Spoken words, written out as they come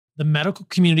The medical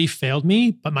community failed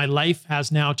me, but my life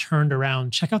has now turned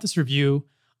around. Check out this review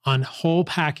on Whole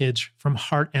Package from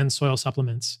Heart and Soil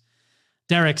Supplements.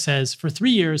 Derek says, for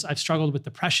 3 years, I've struggled with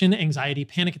depression, anxiety,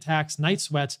 panic attacks, night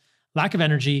sweats, lack of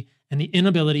energy, and the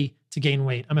inability to gain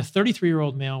weight. I'm a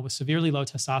 33-year-old male with severely low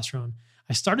testosterone.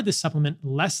 I started this supplement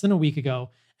less than a week ago,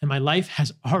 and my life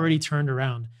has already turned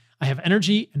around. I have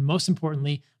energy and, most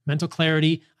importantly, mental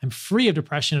clarity. I'm free of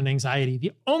depression and anxiety.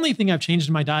 The only thing I've changed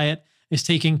in my diet is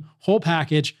taking Whole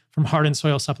Package from Heart and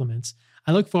Soil Supplements.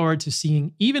 I look forward to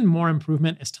seeing even more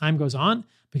improvement as time goes on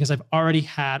because I've already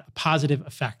had a positive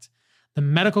effect. The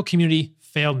medical community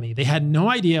failed me. They had no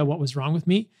idea what was wrong with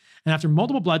me. And after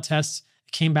multiple blood tests,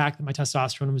 it came back that my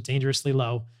testosterone was dangerously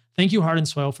low. Thank you, Heart and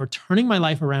Soil, for turning my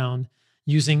life around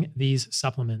using these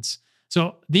supplements.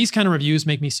 So these kind of reviews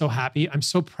make me so happy. I'm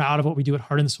so proud of what we do at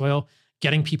Heart and Soil,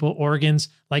 getting people organs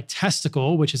like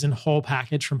testicle, which is in Whole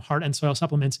Package from Heart and Soil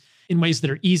Supplements, in ways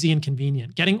that are easy and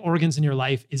convenient. Getting organs in your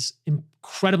life is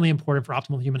incredibly important for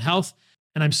optimal human health.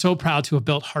 And I'm so proud to have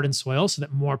built Heart and Soil so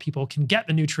that more people can get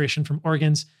the nutrition from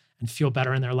organs and feel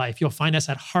better in their life. You'll find us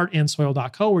at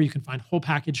heartandsoil.co, where you can find Whole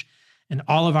Package and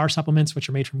all of our supplements, which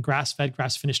are made from grass-fed,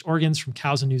 grass-finished organs from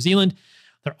cows in New Zealand.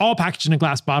 They're all packaged in a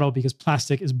glass bottle because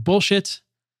plastic is bullshit.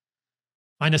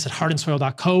 Find us at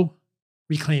heartandsoil.co.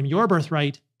 Reclaim your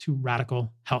birthright to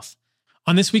radical health.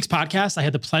 On this week's podcast, I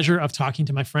had the pleasure of talking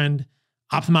to my friend,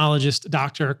 ophthalmologist,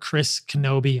 Dr. Chris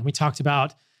Knobbe, and we talked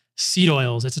about seed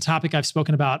oils. It's a topic I've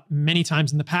spoken about many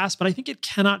times in the past, but I think it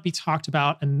cannot be talked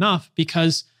about enough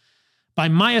because by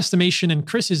my estimation and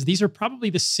Chris's, these are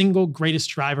probably the single greatest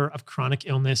driver of chronic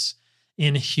illness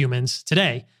in humans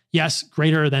today. Yes,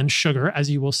 greater than sugar,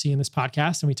 as you will see in this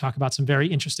podcast. And we talk about some very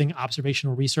interesting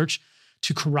observational research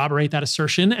to corroborate that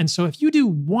assertion. And so if you do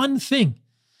one thing,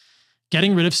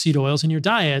 getting rid of seed oils in your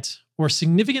diet or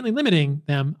significantly limiting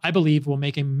them, I believe will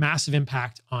make a massive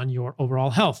impact on your overall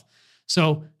health.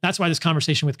 So that's why this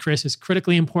conversation with Chris is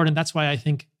critically important. That's why I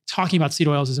think talking about seed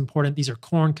oils is important. These are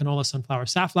corn, canola, sunflower,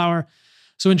 safflower.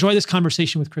 So enjoy this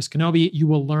conversation with Chris Knobbe. You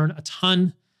will learn a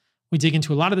ton. We dig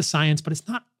into a lot of the science, but it's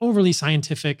not overly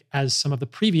scientific as some of the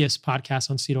previous podcasts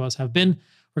on seed oils have been.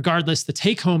 Regardless, the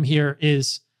take home here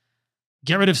is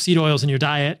get rid of seed oils in your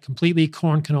diet completely.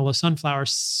 Corn, canola, sunflower,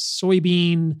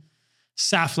 soybean,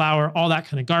 safflower, all that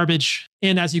kind of garbage.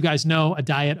 And as you guys know, a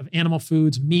diet of animal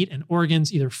foods, meat, and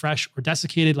organs, either fresh or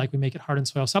desiccated, like we make at Heart and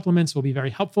Soil Supplements, will be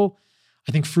very helpful.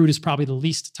 I think fruit is probably the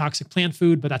least toxic plant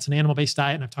food, but that's an animal-based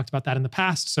diet, and I've talked about that in the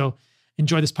past. So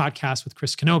enjoy this podcast with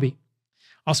Chris Knobbe.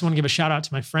 Also want to give a shout out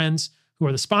to my friends who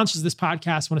are the sponsors of this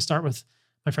podcast. I want to start with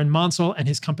my friend Monsell and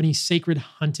his company,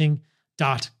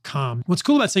 sacredhunting.com. What's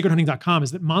cool about sacredhunting.com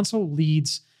is that Monsell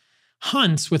leads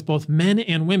hunts with both men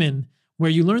and women where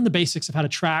you learn the basics of how to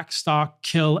track, stalk,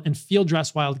 kill, and field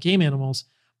dress wild game animals,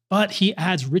 but he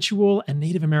adds ritual and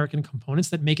Native American components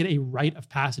that make it a rite of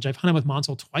passage. I've hunted with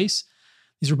Monsell twice.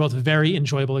 These were both very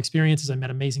enjoyable experiences. I met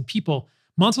amazing people.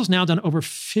 Monsell's now done over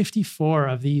 54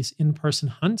 of these in-person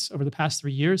hunts over the past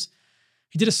 3 years.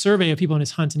 He did a survey of people in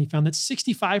his hunt, and he found that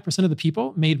 65% of the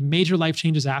people made major life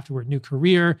changes afterward: new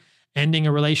career, ending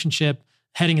a relationship,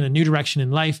 heading in a new direction in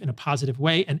life in a positive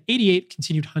way, and 88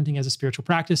 continued hunting as a spiritual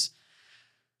practice.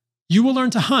 You will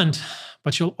learn to hunt,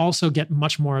 but you'll also get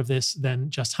much more of this than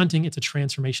just hunting. It's a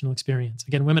transformational experience.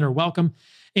 Again, women are welcome.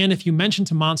 And if you mention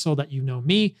to Monsell that you know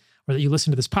me or that you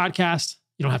listen to this podcast,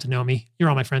 you don't have to know me. You're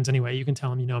all my friends anyway. You can tell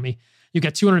them you know me. You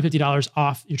get $250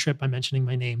 off your trip by mentioning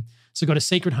my name. So go to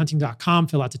sacredhunting.com,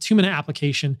 fill out the 2-minute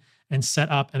application, and set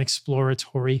up an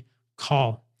exploratory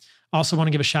call. Also want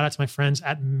to give a shout out to my friends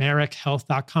at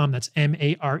MarekHealth.com. That's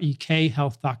M-A-R-E-K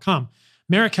health.com.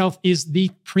 Marek Health is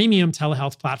the premium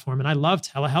telehealth platform. And I love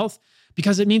telehealth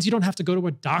because it means you don't have to go to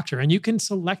a doctor and you can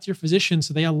select your physician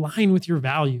so they align with your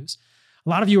values. A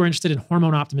lot of you are interested in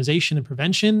hormone optimization and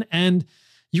prevention, and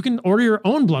you can order your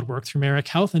own blood work through Marek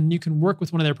Health, and you can work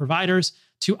with one of their providers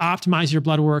to optimize your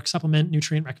blood work, supplement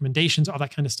nutrient recommendations, all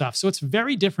that kind of stuff. So it's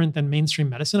very different than mainstream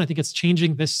medicine. I think it's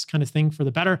changing this kind of thing for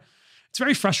the better. It's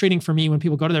very frustrating for me when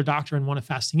people go to their doctor and want a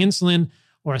fasting insulin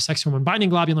or a sex hormone binding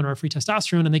globulin or a free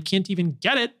testosterone, and they can't even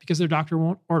get it because their doctor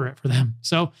won't order it for them.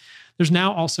 So there's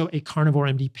now also a Carnivore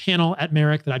MD panel at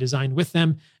Marek that I designed with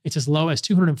them. It's as low as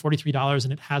 $243,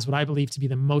 and it has what I believe to be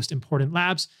the most important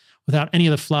labs without any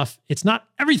of the fluff. It's not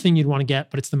everything you'd want to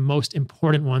get, but it's the most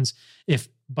important ones. If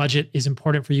budget is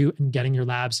important for you and getting your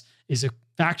labs is a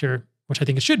factor, which I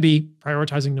think it should be,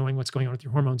 prioritizing knowing what's going on with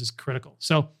your hormones is critical.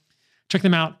 So check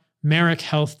them out,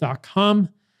 MarekHealth.com.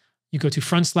 You go to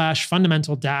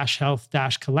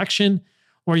 /fundamental-health-collection,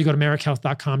 or you go to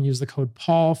MarekHealth.com, use the code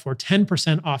Paul for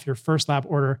 10% off your first lab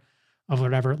order of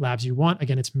whatever labs you want.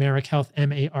 Again, it's Marek Health,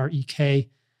 MAREK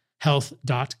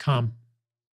health.com.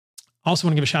 Also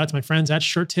want to give a shout out to my friends at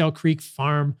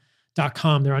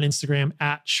shirttailcreekfarm.com. They're on Instagram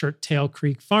at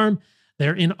shirttailcreekfarm.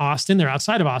 They're in Austin. They're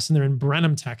outside of Austin. They're in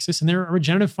Brenham, Texas, and they're a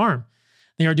regenerative farm.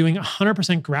 They are doing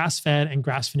 100% grass-fed and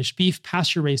grass-finished beef,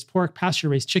 pasture-raised pork,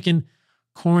 pasture-raised chicken,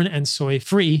 corn and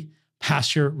soy-free,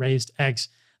 pasture-raised eggs.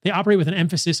 They operate with an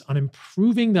emphasis on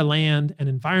improving the land and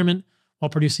environment while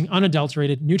producing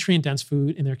unadulterated, nutrient-dense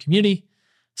food in their community.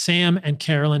 Sam and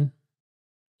Carolyn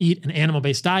eat an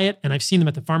animal-based diet, and I've seen them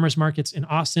at the farmers markets in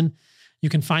Austin. You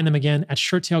can find them again at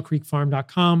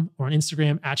shirttailcreekfarm.com or on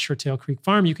Instagram at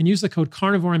shirttailcreekfarm. You can use the code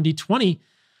CarnivoreMD20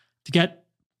 to get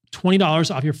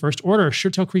 $20 off your first order.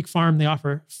 Shirttail Creek Farm, they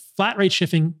offer flat rate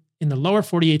shipping in the lower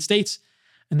 48 states,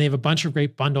 and they have a bunch of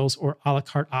great bundles or a la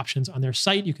carte options on their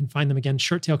site. You can find them again,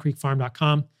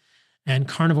 shirttailcreekfarm.com, and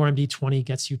CarnivoreMD20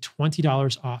 gets you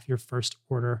 $20 off your first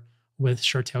order with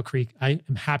Shirttail Creek. I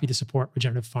am happy to support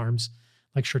regenerative farms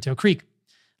like Shirttail Creek.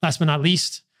 Last but not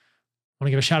least, I want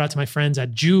to give a shout out to my friends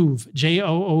at Joovv,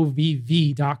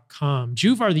 JOOVV.com.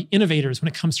 Joovv are the innovators when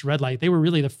it comes to red light. They were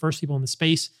really the first people in the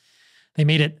space. They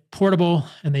made it portable,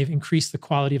 and they've increased the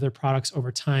quality of their products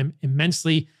over time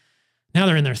immensely. Now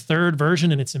they're in their third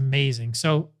version, and it's amazing.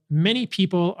 So many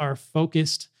people are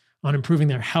focused on improving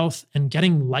their health, and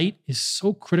getting light is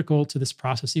so critical to this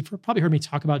process. You've probably heard me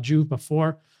talk about Joovv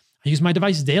before. I use my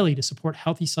device daily to support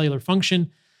healthy cellular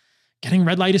function. Getting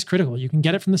red light is critical. You can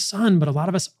get it from the sun, but a lot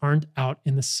of us aren't out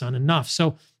in the sun enough.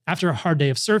 So after a hard day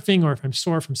of surfing, or if I'm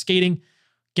sore from skating,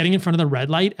 getting in front of the red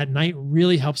light at night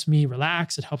really helps me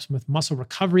relax. It helps with muscle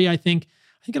recovery, I think.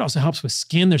 I think it also helps with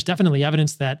skin. There's definitely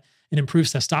evidence that it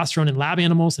improves testosterone in lab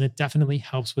animals, and it definitely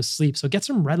helps with sleep. So get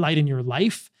some red light in your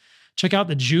life. Check out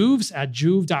the Joovvs at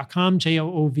joovv.com,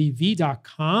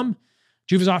 JOOVV.com.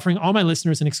 Joovv is offering all my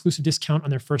listeners an exclusive discount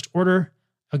on their first order.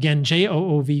 Again,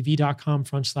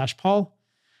 joovv.com/Paul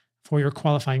for your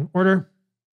qualifying order.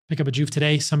 Pick up a Joovv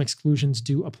today. Some exclusions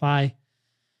do apply.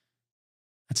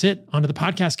 That's it. On to the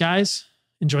podcast, guys.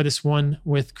 Enjoy this one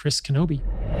with Chris Knobbe.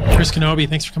 Chris Knobbe,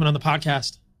 thanks for coming on the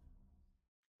podcast.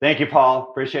 Thank you, Paul.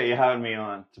 Appreciate you having me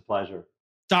on. It's a pleasure.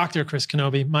 Dr. Chris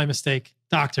Knobbe, my mistake.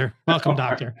 Doctor. Welcome,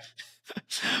 doctor.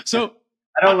 So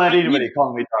I don't let anybody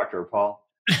call me doctor, Paul.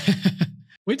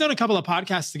 We've done a couple of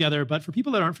podcasts together, but for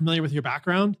people that aren't familiar with your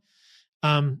background,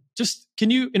 just can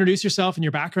you introduce yourself and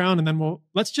your background, and then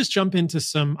let's just jump into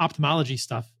some ophthalmology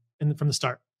stuff from the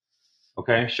start.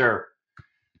 Okay, sure.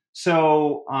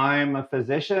 So I'm a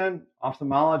physician,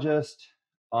 ophthalmologist,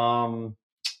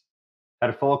 had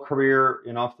a full career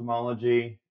in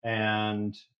ophthalmology,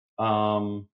 and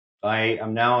I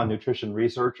am now a nutrition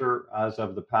researcher as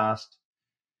of the past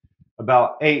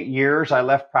about 8 years. I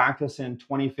left practice in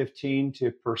 2015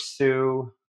 to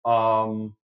pursue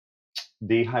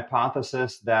the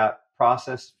hypothesis that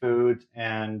processed foods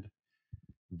and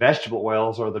vegetable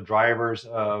oils are the drivers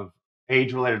of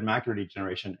age-related macular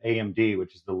degeneration, AMD,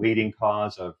 which is the leading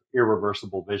cause of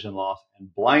irreversible vision loss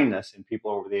and blindness in people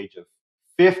over the age of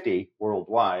 50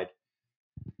 worldwide.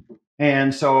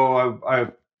 And so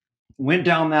I went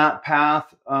down that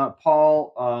path,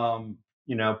 Paul.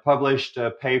 Published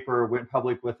a paper, went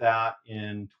public with that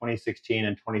in 2016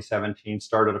 and 2017,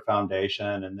 started a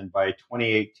foundation. And then by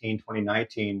 2018,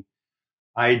 2019,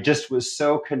 I just was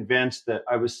so convinced that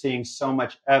I was seeing so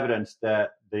much evidence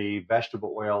that the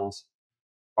vegetable oils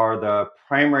are the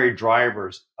primary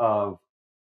drivers of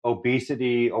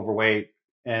obesity, overweight,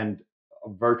 and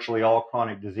virtually all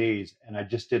chronic disease. And I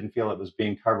just didn't feel it was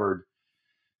being covered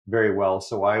very well.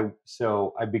 So I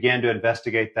began to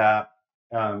investigate that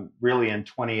really in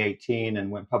 2018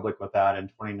 and went public with that in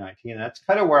 2019. And that's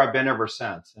kind of where I've been ever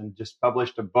since, and just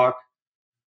published a book,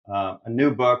 a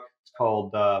new book. It's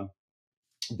called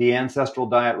The Ancestral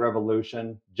Diet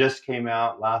Revolution. Just came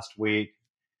out last week.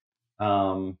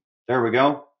 There we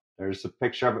go. There's a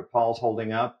picture of it Paul's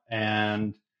holding up.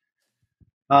 And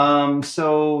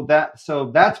so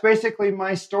that's basically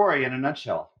my story in a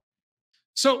nutshell.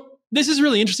 So this is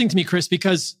really interesting to me, Chris,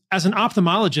 because as an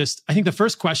ophthalmologist, I think the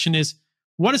first question is,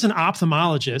 what is an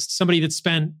ophthalmologist? Somebody that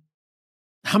spent,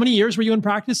 how many years were you in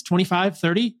practice? 25,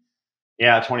 30?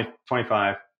 Yeah,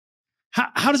 25.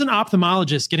 How does an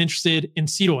ophthalmologist get interested in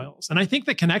seed oils? And I think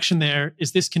the connection there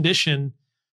is this condition,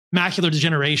 macular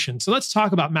degeneration. So let's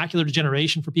talk about macular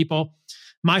degeneration for people.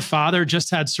 My father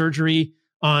just had surgery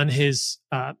on his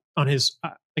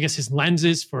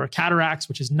lenses for cataracts,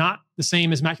 which is not the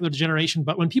same as macular degeneration.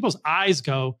 But when people's eyes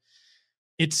go,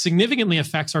 it significantly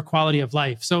affects our quality of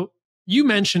life. So you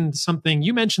mentioned something.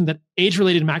 You mentioned that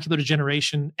age-related macular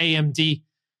degeneration, AMD,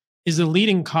 is the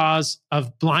leading cause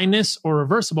of blindness or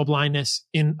reversible blindness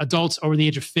in adults over the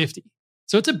age of 50.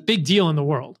 So it's a big deal in the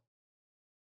world.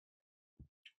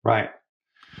 Right.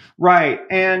 Right.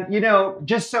 And,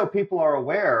 just so people are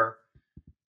aware,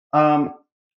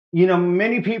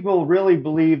 many people really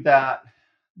believe that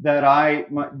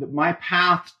my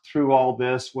path through all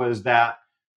this was that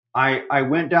I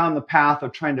went down the path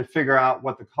of trying to figure out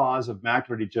what the cause of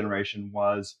macular degeneration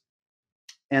was,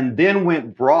 and then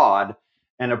went broad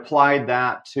and applied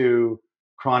that to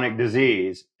chronic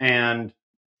disease. And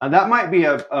that might be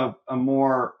a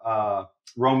more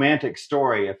romantic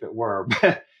story if it were,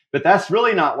 but that's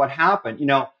really not what happened.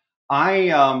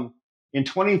 I in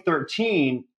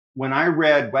 2013, when I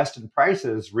read Weston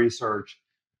Price's research,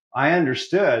 I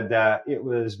understood that it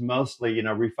was mostly,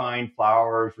 refined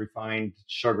flours, refined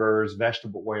sugars,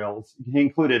 vegetable oils. He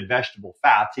included vegetable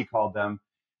fats, he called them,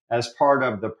 as part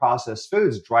of the processed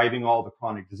foods driving all the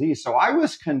chronic disease. So I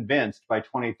was convinced by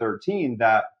 2013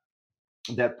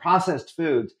 that processed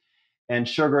foods and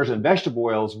sugars and vegetable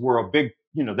oils were a big,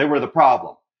 they were the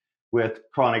problem with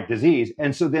chronic disease.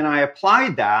 And so then I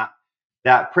applied that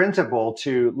principle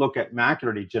to look at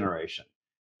macular degeneration.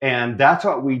 And that's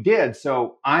what we did.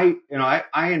 So I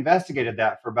investigated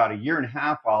that for about a year and a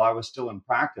half while I was still in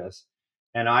practice.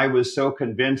 And I was so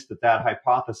convinced that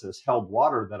hypothesis held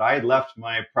water that I left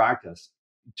my practice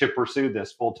to pursue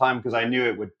this full time, because I knew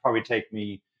it would probably take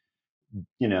me,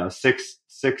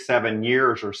 7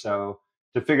 years or so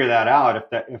to figure that out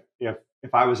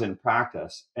if I was in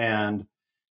practice.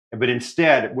 But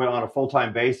instead, it went on a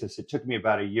full-time basis. It took me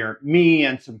about a year, me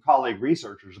and some colleague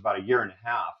researchers, about a year and a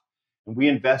half. And we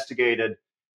investigated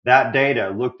that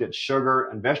data, looked at sugar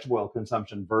and vegetable oil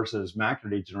consumption versus macular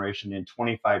degeneration in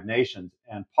 25 nations.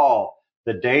 And Paul,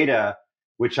 the data,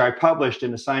 which I published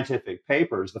in the scientific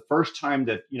papers, the first time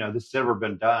that, this has ever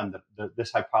been done, that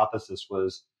this hypothesis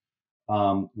was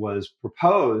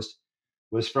proposed,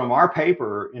 was from our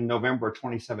paper in November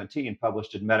 2017,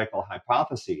 published in Medical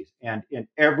Hypotheses. And in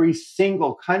every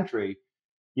single country,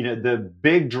 the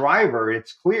big driver,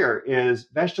 it's clear, is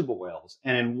vegetable oils.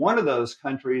 And in one of those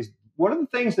countries, one of the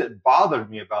things that bothered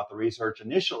me about the research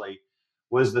initially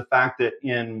was the fact that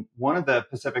in one of the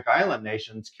Pacific Island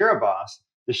nations, Kiribati,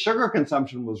 the sugar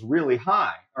consumption was really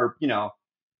high, or,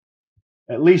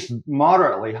 at least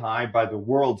moderately high by the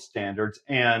world standards.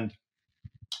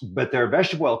 But their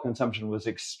vegetable oil consumption was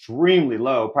extremely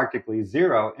low, practically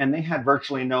zero, and they had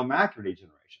virtually no macular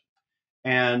degeneration.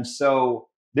 And so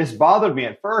this bothered me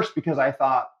at first because I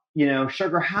thought,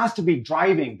 sugar has to be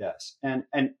driving this. And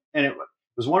it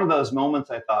was one of those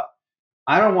moments I thought,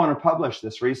 I don't want to publish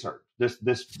this research,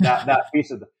 that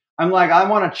piece of it. I'm like, I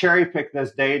want to cherry pick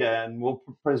this data and we'll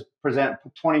present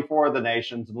 24 of the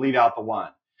nations and leave out the one.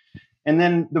 And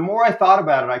then the more I thought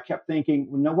about it, I kept thinking,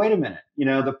 well, no, wait a minute.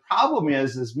 The problem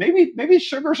is maybe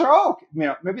sugars are okay.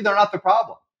 Maybe they're not the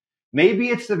problem. Maybe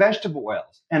it's the vegetable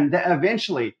oils. And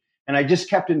eventually, and I just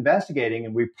kept investigating,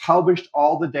 and we published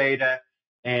all the data,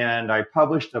 and I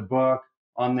published a book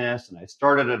on this, and I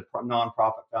started a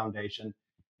nonprofit foundation.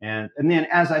 And then,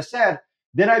 as I said,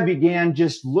 then I began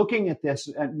just looking at this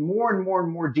at more and more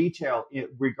and more detail in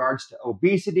regards to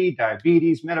obesity,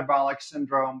 diabetes, metabolic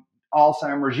syndrome,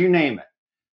 Alzheimer's, you name it.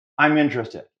 I'm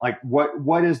interested. Like what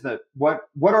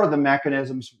are the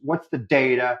mechanisms? What's the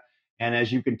data? And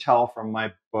as you can tell from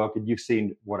my book, and you've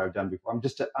seen what I've done before,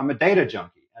 I'm a data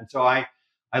junkie. And so I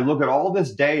look at all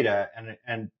this data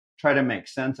and try to make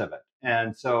sense of it.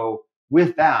 And so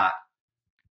with that,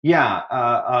 with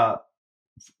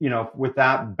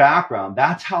that background,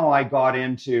 that's how I got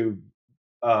into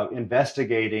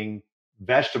investigating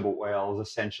vegetable oils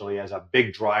essentially as a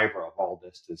big driver of all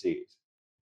this disease.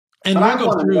 And I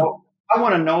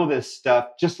want to know this stuff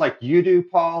just like you do,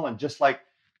 Paul, and just like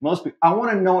most people. I want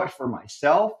to know it for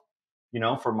myself,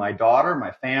 for my daughter,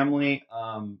 my family,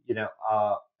 and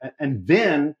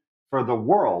then for the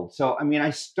world. So, I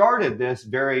started this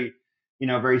very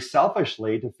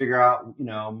selfishly to figure out,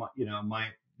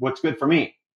 what's good for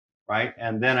me, right?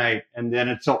 And then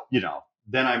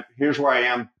here's where I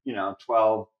am,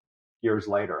 12 years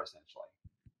later, essentially.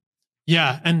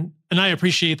 Yeah. And I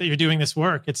appreciate that you're doing this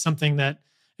work. It's something that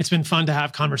it's been fun to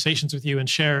have conversations with you and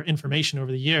share information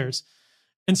over the years.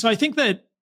 And so I think that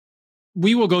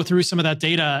we will go through some of that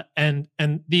data, and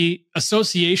the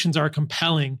associations are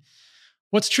compelling.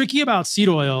 What's tricky about seed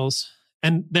oils,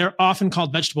 and they're often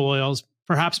called vegetable oils,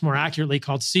 perhaps more accurately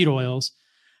called seed oils.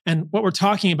 And what we're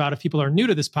talking about, if people are new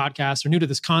to this podcast or new to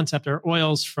this concept, are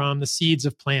oils from the seeds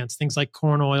of plants, things like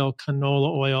corn oil,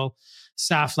 canola oil,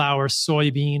 safflower,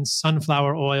 soybeans,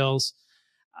 sunflower oils.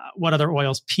 what other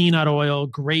oils? Peanut oil,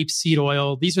 grapeseed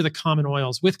oil. These are the common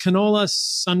oils, with canola,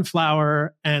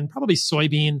 sunflower, and probably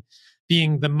soybean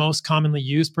being the most commonly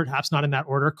used, perhaps not in that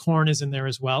order. Corn is in there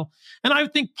as well. And I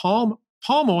would think palm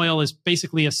oil is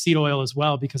basically a seed oil as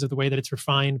well because of the way that it's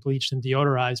refined, bleached, and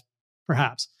deodorized,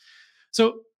 perhaps.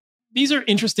 So these are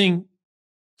interesting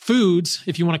foods,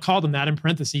 if you want to call them that, in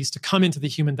parentheses, to come into the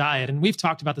human diet. And we've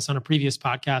talked about this on a previous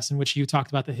podcast in which you talked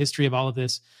about the history of all of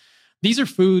this. These are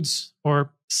foods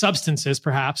or substances,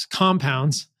 perhaps,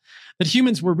 compounds that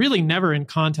humans were really never in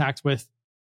contact with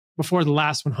before the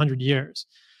last 100 years.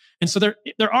 And so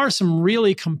there are some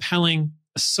really compelling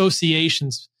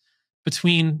associations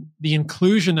between the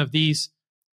inclusion of these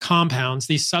compounds,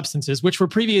 these substances, which were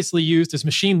previously used as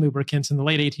machine lubricants in the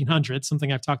late 1800s,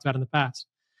 something I've talked about in the past,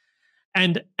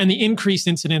 and the increased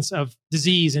incidence of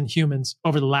disease in humans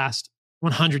over the last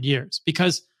 100 years.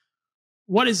 Because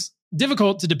what is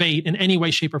difficult to debate in any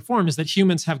way, shape, or form is that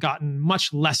humans have gotten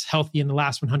much less healthy in the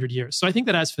last 100 years. So I think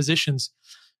that as physicians,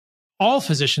 all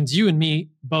physicians, you and me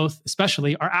both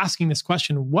especially, are asking this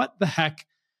question: what the heck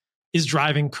is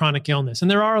driving chronic illness? And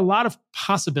there are a lot of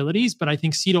possibilities, but I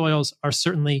think seed oils are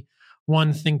certainly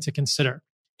one thing to consider.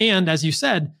 And as you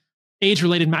said,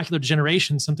 age-related macular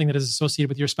degeneration, something that is associated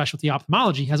with your specialty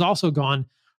ophthalmology, has also gone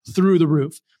through the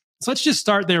roof. So let's just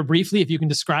start there briefly. If you can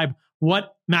describe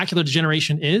what macular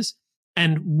degeneration is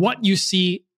and what you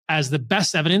see as the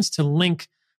best evidence to link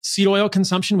seed oil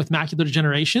consumption with macular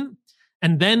degeneration.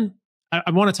 And then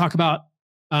I want to talk about,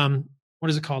 what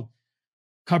is it called?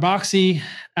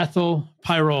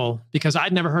 Carboxyethylpyrrole, because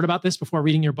I'd never heard about this before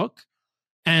reading your book.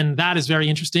 And that is very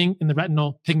interesting in the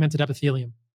retinal pigmented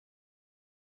epithelium.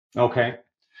 Okay.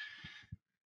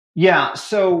 Yeah.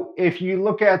 So if you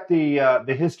look at the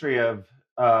history of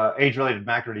age-related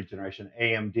macular degeneration,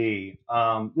 AMD,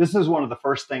 this is one of the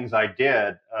first things I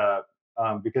did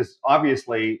because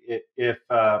obviously, if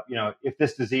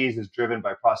this disease is driven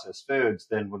by processed foods,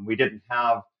 then when we didn't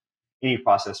have any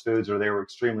processed foods or they were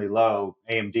extremely low,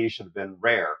 AMD should have been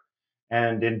rare.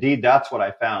 And indeed, that's what I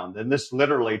found. And this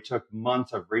literally took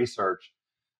months of research.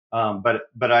 But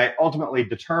I ultimately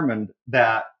determined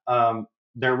that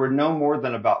there were no more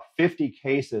than about 50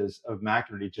 cases of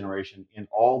macular degeneration in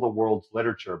all the world's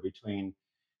literature between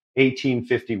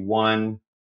 1851,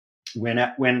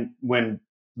 when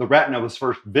the retina was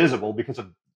first visible because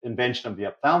of invention of the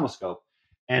ophthalmoscope,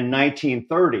 and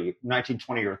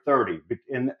 1920 or 30.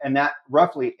 In that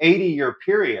roughly 80-year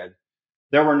period,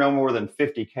 there were no more than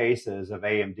 50 cases of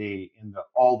AMD in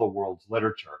all the world's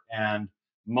literature. And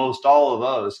most all of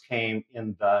those came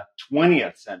in the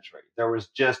 20th century. There was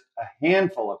just a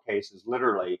handful of cases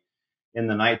literally in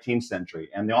the 19th century.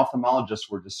 And the ophthalmologists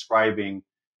were describing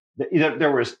that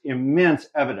there was immense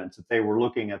evidence that they were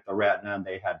looking at the retina, and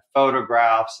they had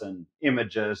photographs and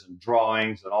images and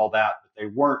drawings and all that, but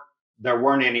there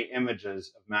weren't any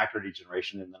images of macular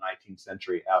degeneration in the 19th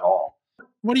century at all.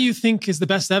 What do you think is the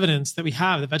best evidence that we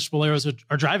have that vegetable oils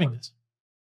are driving this?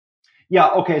 Yeah.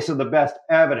 Okay. So the best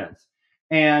evidence.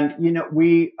 And,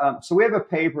 we have a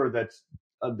paper that's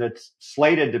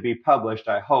slated to be published,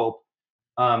 I hope,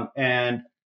 and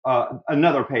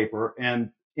another paper.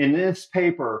 And in this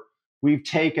paper, we've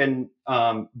taken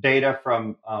data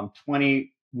from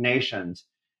 20 nations,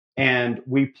 and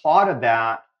we plotted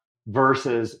that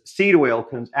versus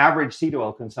average seed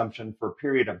oil consumption for a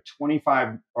period of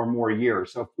 25 or more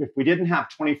years. So if we didn't have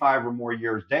 25 or more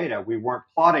years data, we weren't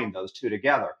plotting those two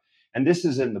together. And this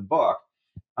is in the book.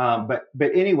 But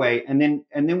anyway, and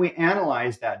then we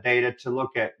analyzed that data to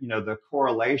look at, the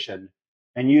correlation,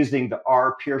 and using the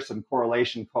R Pearson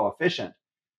correlation coefficient,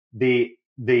 the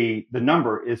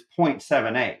number is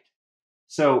 0.78.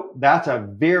 So that's a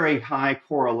very high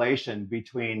correlation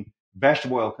between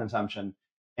vegetable oil consumption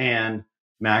and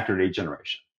macular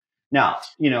degeneration. Now,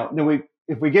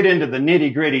 if we get into the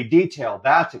nitty gritty detail,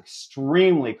 that's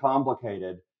extremely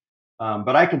complicated.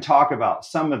 But I can talk about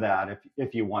some of that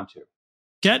if you want to.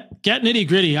 Get nitty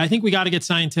gritty. I think we got to get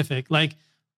scientific.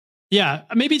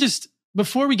 Maybe just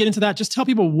before we get into that, just tell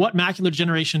people what macular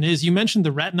degeneration is. You mentioned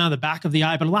the retina, the back of the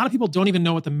eye, but a lot of people don't even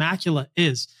know what the macula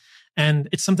is. And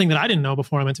it's something that I didn't know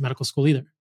before I went to medical school either.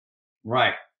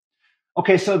 Right.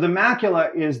 Okay, so the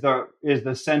macula is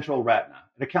the central retina.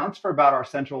 It accounts for about our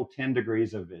central 10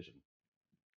 degrees of vision.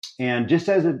 And just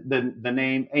as the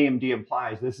name AMD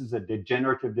implies, this is a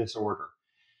degenerative disorder.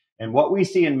 And what we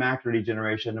see in macular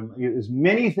degeneration is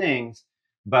many things,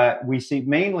 but we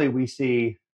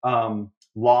see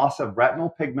loss of retinal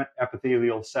pigment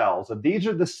epithelial cells. And these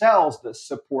are the cells that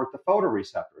support the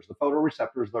photoreceptors. The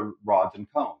photoreceptors are rods and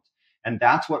cones. And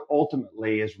that's what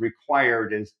ultimately is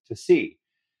required is to see.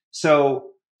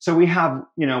 So So we have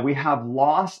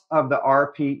loss of the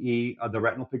RPE of the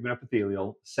retinal pigment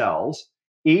epithelial cells.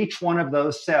 Each one of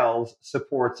those cells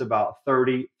supports about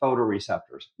 30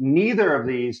 photoreceptors. Neither of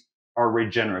these are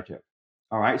regenerative.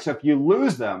 All right. So if you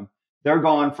lose them, they're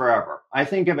gone forever. I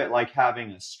think of it like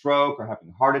having a stroke or having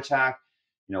a heart attack.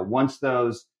 Once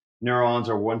those neurons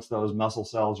or once those muscle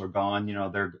cells are gone,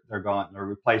 they're gone. They're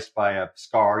replaced by a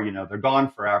scar. They're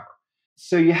gone forever.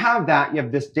 So you have that. You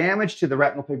have this damage to the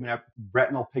retinal pigment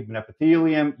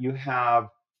epithelium. You have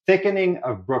thickening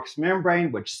of Bruch's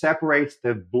membrane, which separates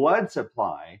the blood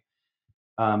supply,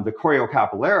 the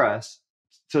choriocapillaris.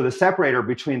 So the separator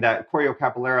between that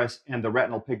choriocapillaris and the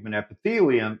retinal pigment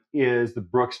epithelium is the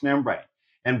Bruch's membrane.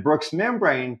 And Bruch's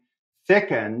membrane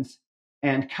thickens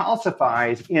and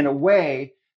calcifies in a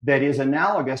way that is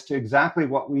analogous to exactly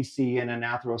what we see in an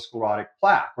atherosclerotic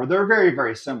plaque, or they're very,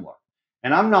 very similar.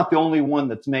 And I'm not the only one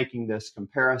that's making this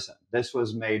comparison. This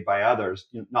was made by others,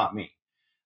 not me.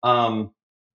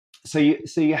 So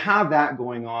you have that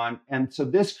going on, and so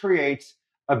this creates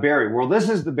a barrier. Well, this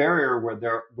is the barrier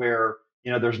where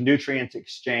there's nutrients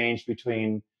exchanged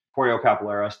between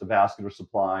choriocapillaris, the vascular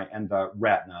supply, and the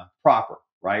retina proper,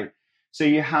 right? So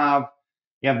you have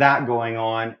that going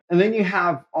on, and then you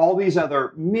have all these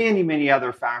other many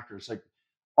other factors, like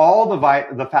all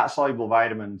the fat soluble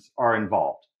vitamins are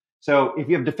involved. So if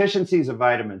you have deficiencies of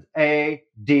vitamins A,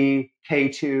 D,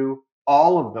 K2,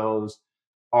 all of those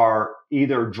are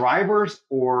either drivers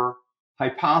or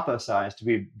hypothesized to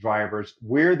be drivers.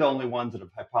 We're the only ones that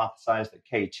have hypothesized that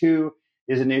K2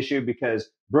 is an issue because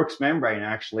Bruch's membrane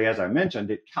actually, as I mentioned,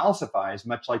 it calcifies,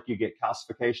 much like you get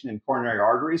calcification in coronary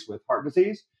arteries with heart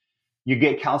disease. You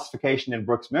get calcification in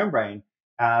Bruch's membrane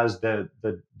as the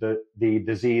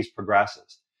disease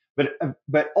progresses.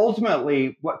 But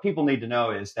ultimately, what people need to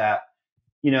know is that,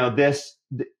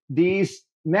 these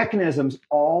mechanisms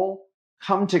all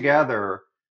come together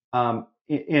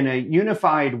in a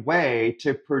unified way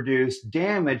to produce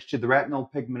damage to the retinal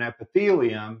pigment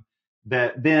epithelium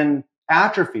that then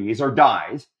atrophies or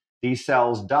dies. These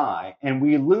cells die, and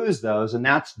we lose those, and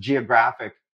that's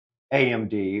geographic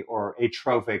AMD or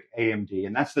atrophic AMD,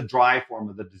 and that's the dry form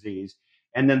of the disease.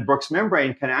 And then Bruch's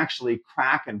membrane can actually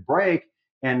crack and break,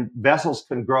 and vessels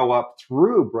can grow up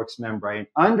through Bruch's membrane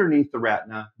underneath the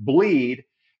retina, bleed,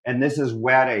 and this is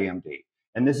wet AMD.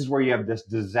 And this is where you have this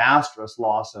disastrous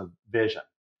loss of vision.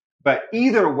 But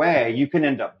either way, you can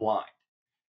end up blind.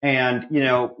 And,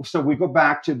 so we go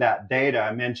back to that data.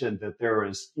 I mentioned that there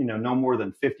was, no more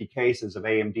than 50 cases of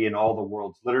AMD in all the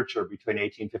world's literature between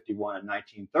 1851 and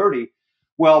 1930.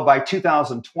 Well, by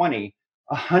 2020,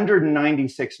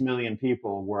 196 million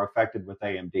people were affected with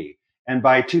AMD. And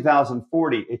by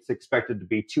 2040, it's expected to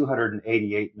be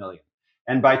 288 million.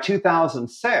 And by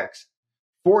 2006,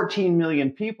 14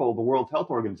 million people, the World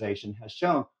Health Organization has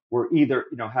shown, were either,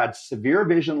 had severe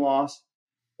vision loss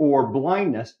or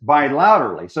blindness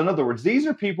bilaterally. So in other words, these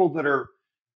are people that are,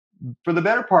 for the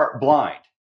better part, blind,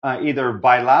 either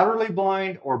bilaterally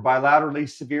blind or bilaterally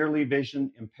severely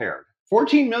vision impaired.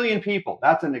 14 million people.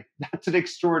 That's an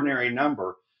extraordinary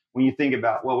number when you think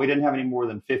about, well, we didn't have any more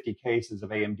than 50 cases of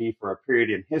AMD for a period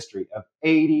in history of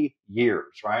 80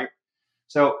 years, right?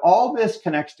 So all this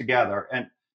connects together. And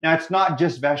now it's not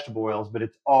just vegetable oils, but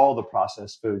it's all the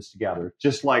processed foods together,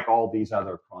 just like all these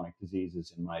other chronic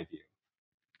diseases, in my view.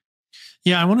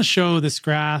 Yeah, I want to show this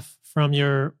graph from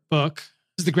your book.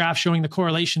 This is the graph showing the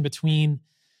correlation between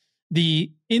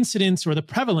the incidence or the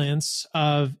prevalence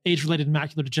of age-related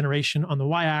macular degeneration on the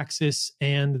y-axis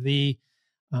and the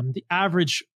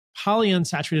average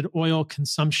polyunsaturated oil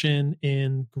consumption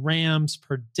in grams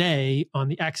per day on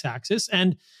the x-axis.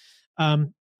 And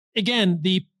again,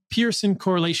 the Pearson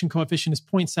correlation coefficient is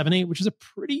 0.78, which is a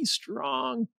pretty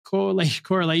strong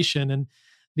correlation. And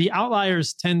the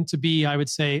outliers tend to be, I would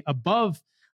say, above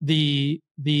the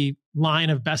line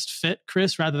of best fit,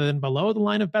 Chris, rather than below the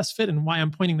line of best fit. And why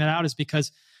I'm pointing that out is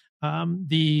because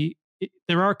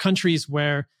there are countries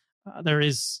where there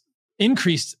is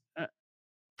increased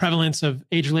prevalence of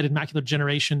age-related macular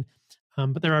degeneration,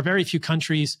 but there are very few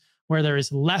countries where there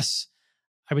is less.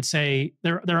 I would say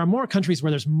there are more countries where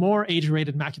there's more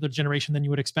age-related macular degeneration than you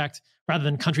would expect, rather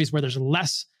than countries where there's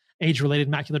less age-related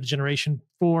macular degeneration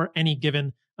for any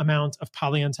given amount of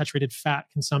polyunsaturated fat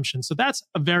consumption. So that's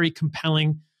a very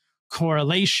compelling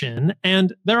correlation.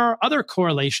 And there are other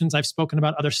correlations. I've spoken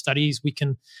about other studies.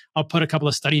 I'll put a couple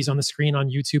of studies on the screen on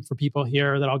YouTube for people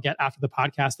here that I'll get after the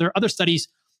podcast. There are other studies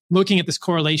looking at this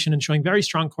correlation and showing very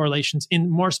strong correlations in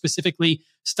more specifically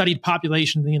studied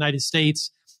populations in the United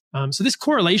States. So this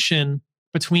correlation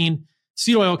between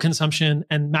seed oil consumption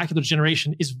and macular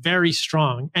degeneration is very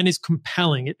strong and is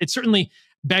compelling. It certainly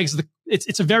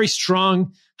it's a very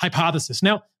strong hypothesis.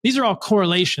 Now, these are all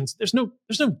correlations. There's no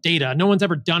data. No one's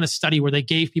ever done a study where they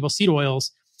gave people seed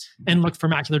oils and looked for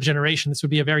macular degeneration. This would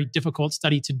be a very difficult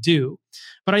study to do.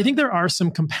 But I think there are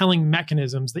some compelling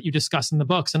mechanisms that you discuss in the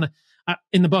books and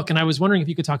and I was wondering if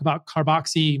you could talk about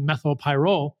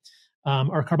carboxymethylpyrrole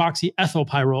or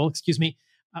carboxyethylpyrrole, excuse me,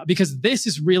 because this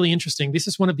is really interesting. This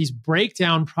is one of these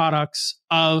breakdown products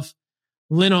of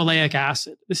linoleic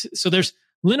acid. So there's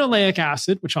linoleic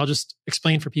acid, which I'll just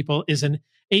explain for people, is an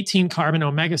 18-carbon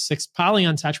omega-6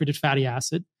 polyunsaturated fatty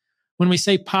acid. When we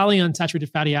say polyunsaturated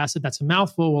fatty acid, that's a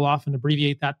mouthful. We'll often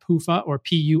abbreviate that PUFA or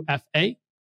PUFA.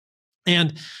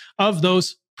 And of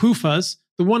those PUFAs,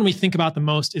 the one we think about the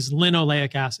most is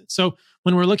linoleic acid. So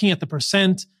when we're looking at the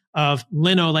percent of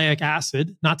linoleic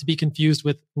acid, not to be confused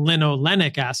with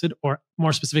linolenic acid, or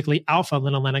more specifically alpha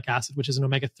linolenic acid, which is an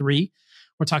omega-3,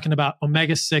 we're talking about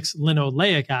omega-6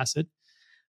 linoleic acid.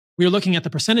 We're looking at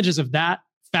the percentages of that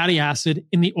fatty acid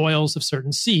in the oils of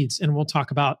certain seeds. And we'll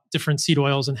talk about different seed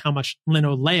oils and how much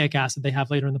linoleic acid they have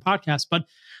later in the podcast. But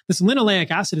this linoleic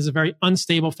acid is a very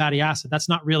unstable fatty acid. That's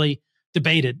not really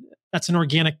debated. That's an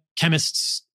organic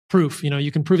chemist's proof.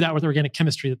 You can prove that with organic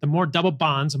chemistry, that the more double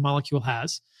bonds a molecule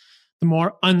has, the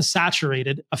more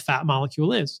unsaturated a fat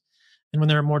molecule is. And when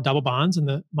there are more double bonds and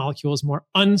the molecule is more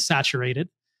unsaturated,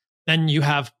 then you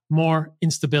have more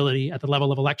instability at the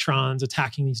level of electrons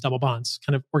attacking these double bonds,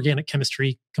 kind of organic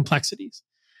chemistry complexities.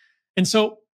 And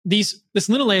so this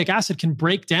linoleic acid can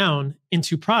break down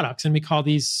into products, and we call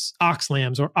these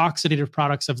oxlams or oxidative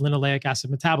products of linoleic acid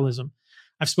metabolism.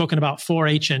 I've spoken about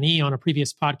 4-HNE on a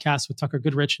previous podcast with Tucker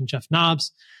Goodrich and Jeff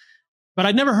Knobbe, but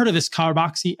I'd never heard of this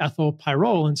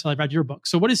carboxyethylpyrrole until I read your book.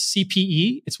 So what is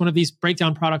CPE? It's one of these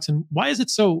breakdown products, and why is it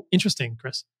so interesting,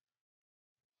 Chris?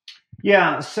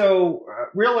 Yeah, so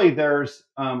really there's,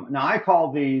 now I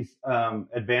call these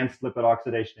advanced lipid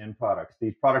oxidation end products,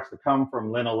 these products that come from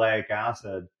linoleic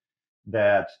acid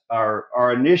that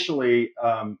are initially,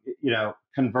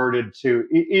 converted to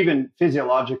even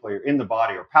physiologically or in the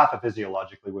body, or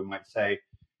pathophysiologically, we might say,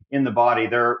 in the body.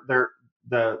 The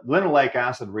linoleic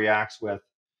acid reacts with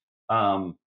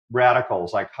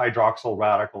radicals like hydroxyl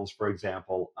radicals, for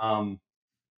example,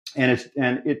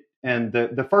 and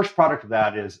the first product of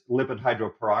that is lipid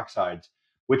hydroperoxides,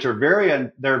 which are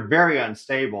they're very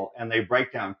unstable, and they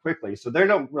break down quickly. So they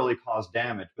don't really cause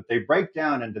damage, but they break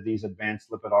down into these advanced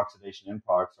lipid oxidation end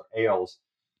products, or ALs,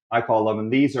 I call them. And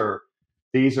these are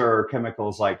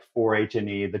chemicals like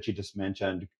 4-HNE that you just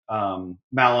mentioned,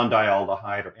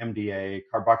 malondialdehyde or MDA,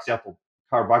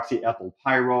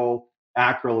 carboxyethylpyrrole,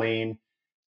 acrolein.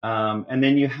 And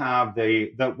then you have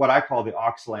the what I call the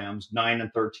oxlams, 9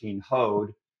 and 13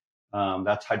 HODE.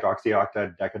 That's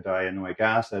hydroxyoctide decadienoic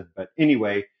acid. But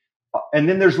anyway, and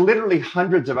then there's literally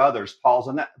hundreds of others, Paul,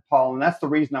 and that's the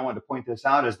reason I wanted to point this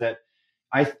out, is that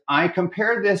I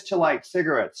compare this to like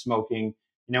cigarette smoking.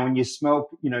 When you smoke,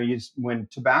 when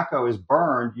tobacco is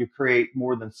burned, you create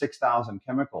more than 6,000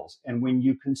 chemicals. And when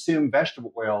you consume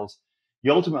vegetable oils,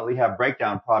 you ultimately have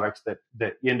breakdown products that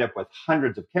end up with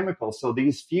hundreds of chemicals. So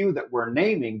these few that we're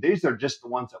naming, these are just the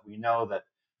ones that we know that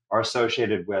are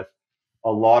associated with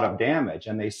a lot of damage,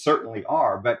 and they certainly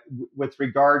are. But with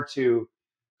regard to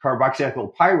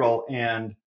carboxyethylpyrrole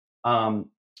and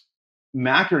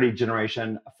macular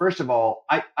degeneration, first of all,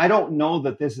 I don't know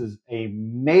that this is a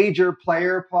major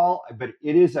player, Paul, but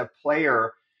it is a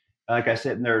player, like I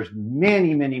said, and there's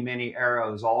many, many, many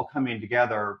arrows all coming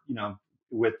together,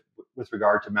 with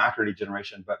regard to macular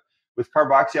degeneration. But with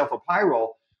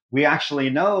carboxyethylpyrrole, we actually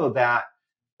know that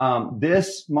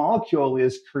this molecule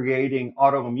is creating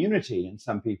autoimmunity in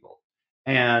some people.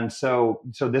 And so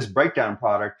this breakdown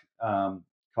product,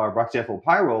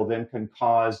 carboxyethylpyrrole, then can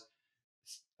cause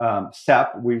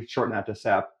CEP, we shorten that to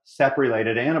CEP,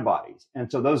 CEP-related antibodies.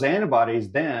 And so those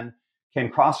antibodies then can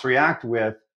cross-react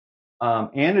with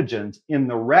antigens in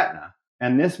the retina.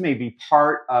 And this may be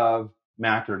part of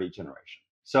macular degeneration.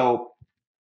 So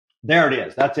there it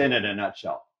is. That's it in a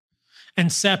nutshell.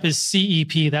 And CEP is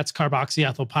CEP, that's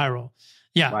carboxyethylpyrrole.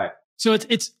 Yeah. Right. So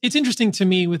it's interesting to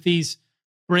me with these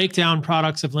breakdown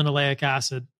products of linoleic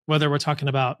acid, whether we're talking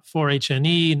about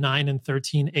 4-HNE, 9 and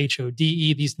 13 HODE,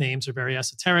 these names are very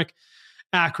esoteric.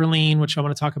 Acrolein, which I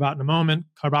want to talk about in a moment,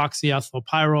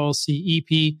 carboxyethylpyrrole,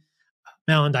 CEP,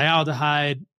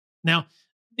 malondialdehyde. Now,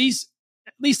 these,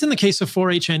 at least in the case of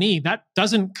 4-HNE, that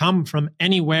doesn't come from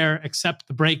anywhere except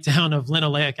the breakdown of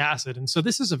linoleic acid. And so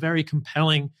this is a very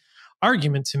compelling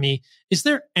argument to me. Is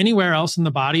there anywhere else in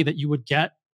the body that you would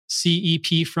get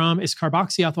CEP from? Is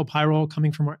carboxyethylpyrrole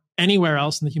coming from anywhere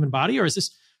else in the human body, or is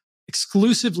this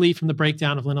exclusively from the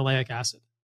breakdown of linoleic acid?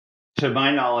 To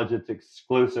my knowledge, it's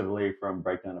exclusively from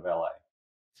breakdown of LA.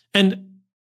 And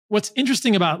what's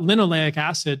interesting about linoleic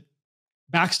acid,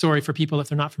 backstory for people if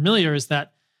they're not familiar, is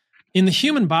that in the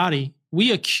human body,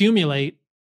 we accumulate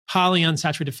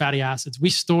polyunsaturated fatty acids. We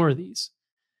store these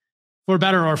for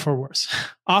better or for worse,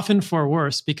 often for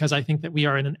worse, because I think that we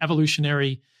are in an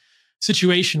evolutionary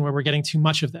situation where we're getting too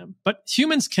much of them. But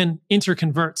humans can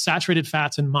interconvert saturated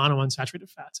fats and monounsaturated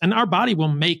fats. And our body will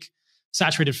make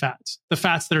saturated fats, the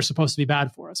fats that are supposed to be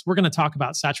bad for us. We're going to talk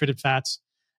about saturated fats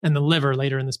and the liver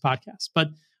later in this podcast. But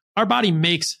our body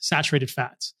makes saturated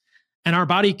fats. And our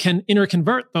body can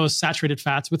interconvert those saturated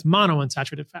fats with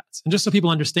monounsaturated fats. And just so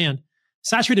people understand,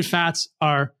 saturated fats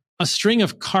are a string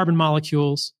of carbon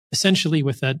molecules, essentially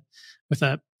with a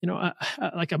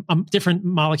different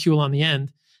molecule on the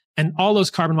end. And all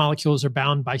those carbon molecules are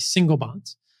bound by single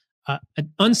bonds.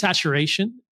 An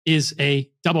unsaturation is a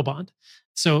double bond.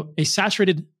 So a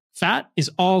saturated fat is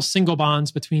all single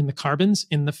bonds between the carbons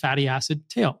in the fatty acid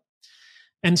tail.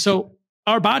 And so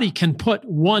our body can put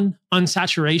one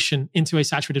unsaturation into a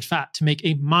saturated fat to make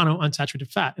a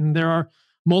monounsaturated fat. And there are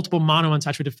multiple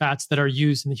monounsaturated fats that are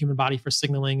used in the human body for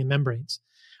signaling and membranes.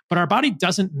 But our body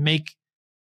doesn't make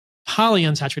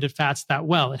polyunsaturated fats that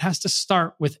well. It has to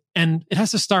start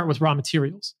with raw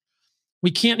materials.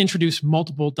 We can't introduce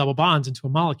multiple double bonds into a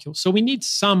molecule. So we need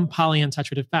some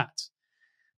polyunsaturated fats.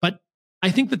 But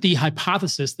I think that the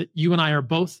hypothesis that you and I are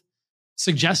both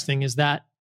suggesting is that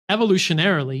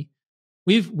evolutionarily,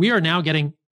 we are now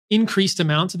getting increased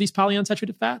amounts of these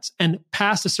polyunsaturated fats, and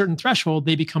past a certain threshold,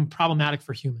 they become problematic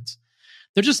for humans.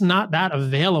 They're just not that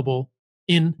available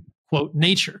in, quote,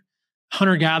 nature.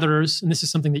 Hunter-gatherers, and this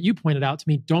is something that you pointed out to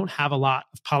me, don't have a lot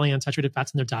of polyunsaturated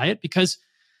fats in their diet because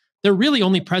they're really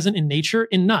only present in nature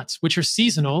in nuts, which are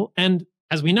seasonal. And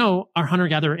as we know, our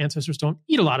hunter-gatherer ancestors don't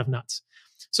eat a lot of nuts.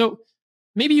 So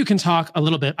maybe you can talk a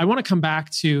little bit. I want to come back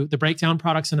to the breakdown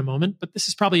products in a moment, but this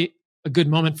is probably a good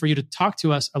moment for you to talk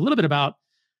to us a little bit about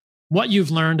what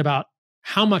you've learned about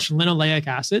how much linoleic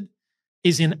acid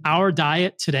is in our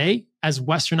diet today as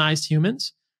westernized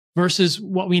humans versus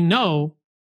what we know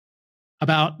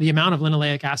about the amount of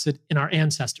linoleic acid in our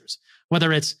ancestors,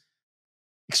 whether it's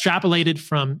extrapolated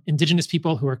from indigenous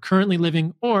people who are currently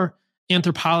living or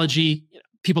anthropology,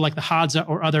 people like the Hadza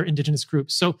or other indigenous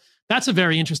groups. So that's a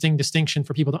very interesting distinction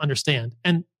for people to understand.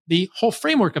 And the whole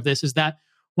framework of this is that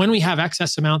when we have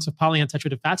excess amounts of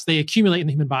polyunsaturated fats, they accumulate in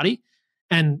the human body.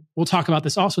 And we'll talk about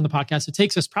this also in the podcast. It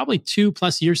takes us probably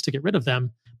 2+ years to get rid of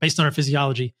them based on our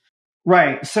physiology.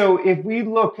 Right. So if we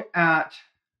look at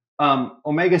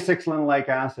omega-6 linoleic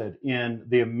acid in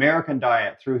the American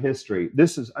diet through history,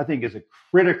 this is, I think, is a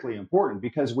critically important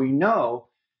because we know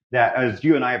that, as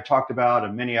you and I have talked about,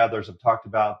 and many others have talked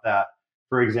about, that,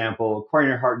 for example,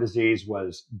 coronary heart disease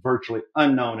was virtually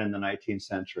unknown in the 19th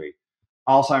century.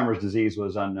 Alzheimer's disease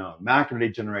was unknown. Macular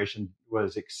degeneration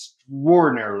was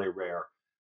extraordinarily rare.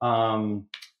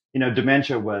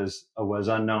 Dementia was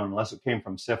unknown unless it came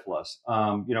from syphilis.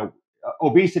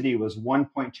 Obesity was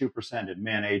 1.2% in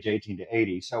men age 18 to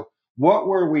 80. So what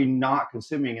were we not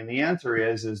consuming? And the answer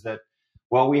is that,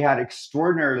 well, we had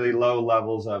extraordinarily low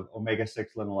levels of omega-6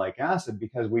 linoleic acid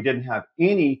because we didn't have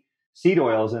any seed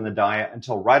oils in the diet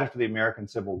until right after the American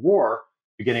Civil War.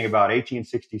 Beginning about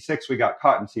 1866, we got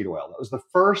cottonseed oil. That was the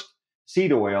first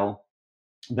seed oil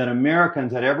that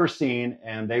Americans had ever seen,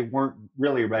 and they weren't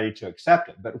really ready to accept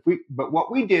it. But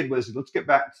what we did was, let's get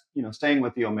back, staying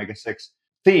with the omega-6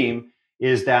 theme,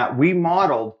 is that we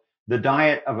modeled the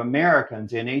diet of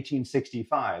Americans in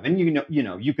 1865. And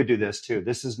you could do this too.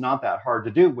 This is not that hard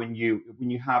to do when you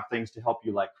have things to help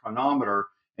you like chronometer,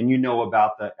 and you know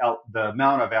about the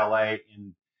amount of LA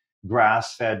in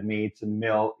grass-fed meats and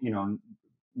milk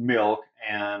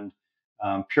and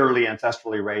purely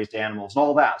ancestrally raised animals and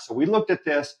all that. So we looked at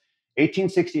this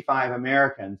 1865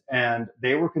 Americans, and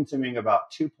they were consuming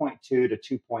about 2.2 to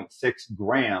 2.6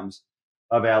 grams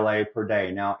of LA per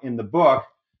day. Now, in the book,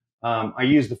 I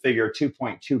use the figure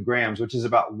 2.2 grams, which is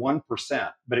about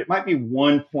 1%, but it might be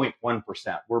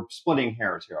 1.1%. We're splitting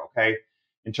hairs here, okay,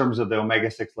 in terms of the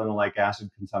omega-6 linoleic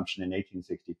acid consumption in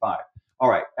 1865. All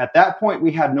right, at that point,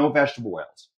 we had no vegetable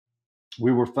oils.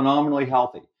 We were phenomenally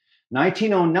healthy.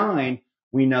 1909,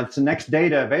 we know the next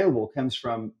data available comes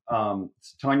from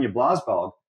Tanya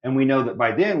Blasberg, and we know that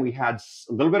by then we had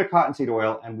a little bit of cottonseed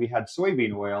oil and we had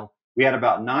soybean oil. We had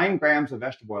about 9 grams of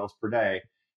vegetable oils per day,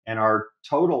 and our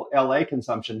total LA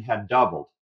consumption had doubled.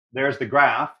 There's the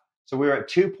graph. So we were at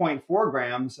 2.4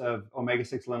 grams of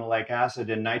omega-6 linoleic acid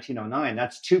in 1909.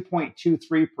 That's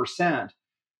 2.23%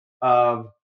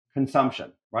 of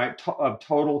consumption, right, of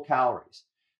total calories.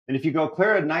 And if you go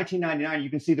clear to 1999, you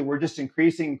can see that we're just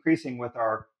increasing with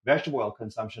our vegetable oil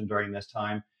consumption during this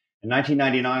time. In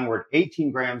 1999, we're at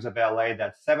 18 grams of LA.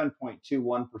 That's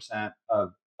 7.21%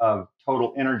 of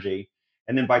total energy.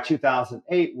 And then by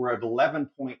 2008, we're at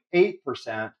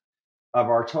 11.8% of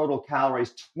our total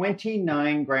calories,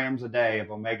 29 grams a day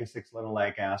of omega-6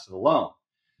 linoleic acid alone.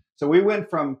 So we went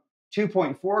from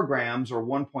 2.4 grams or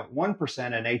 1.1% in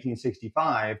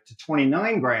 1865 to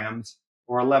 29 grams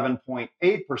or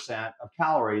 11.8% of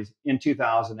calories in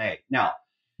 2008. Now,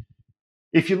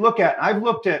 if you look at, I've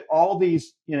looked at all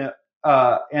these,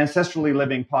 ancestrally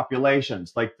living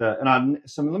populations, like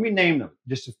so let me name them,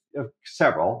 just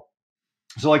several.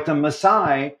 So like the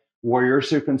Maasai warriors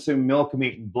who consume milk,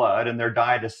 meat, and blood, and their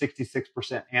diet is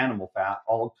 66% animal fat,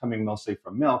 all coming mostly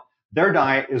from milk. Their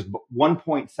diet is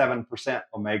 1.7%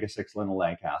 omega-6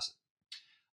 linoleic acid.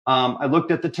 I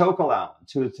looked at the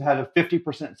Tokelauans, who had a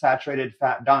 50% saturated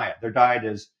fat diet. Their diet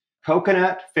is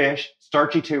coconut, fish,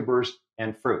 starchy tubers,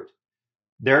 and fruit.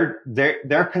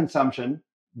 Their consumption,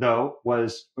 though,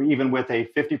 was, even with a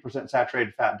 50%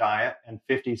 saturated fat diet and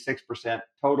 56%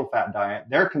 total fat diet,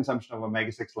 their consumption of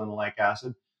omega-6 linoleic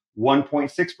acid,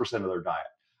 1.6% of their diet.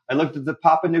 I looked at the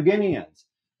Papua New Guineans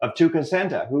of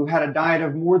Tukasenta, who had a diet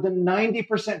of more than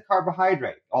 90%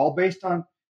 carbohydrate, all based on,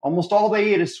 almost all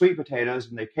they eat is sweet potatoes,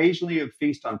 and they occasionally would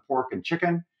feast on pork and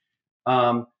chicken.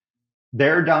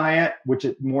 Their diet, which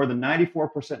is more than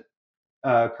 94%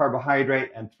 carbohydrate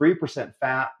and 3%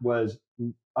 fat, was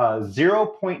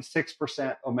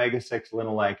 0.6% omega-6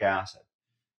 linoleic acid.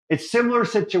 It's similar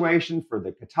situation for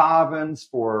the Catawbans,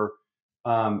 for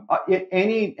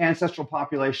any ancestral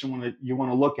population you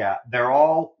want to look at. They're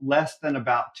all less than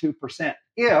about 2%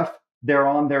 if they're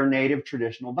on their native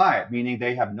traditional diet, meaning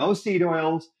they have no seed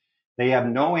oils, they have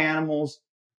no animals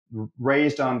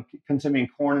raised on consuming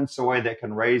corn and soy that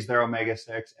can raise their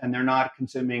omega-6, and they're not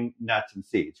consuming nuts and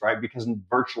seeds, right? Because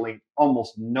virtually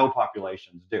almost no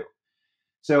populations do.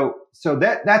 So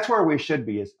that's where we should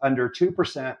be, is under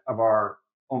 2% of our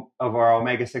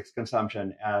omega-6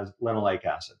 consumption as linoleic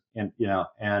acid. And,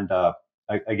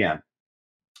 again,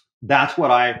 that's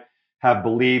what I have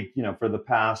believed, for the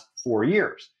past 4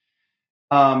 years.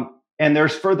 And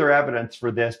there's further evidence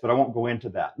for this, but I won't go into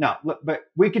that. Now, but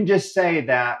we can just say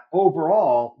that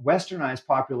overall, westernized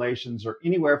populations are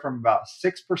anywhere from about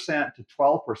 6% to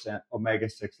 12%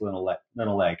 omega-6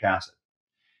 linoleic acid.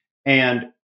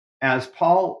 And as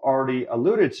Paul already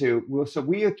alluded to, so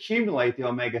we accumulate the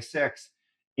omega-6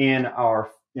 in our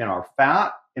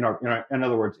fat, in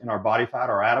other words, in our body fat,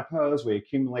 our adipose. We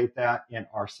accumulate that in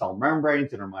our cell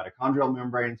membranes, in our mitochondrial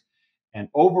membranes. And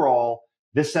overall,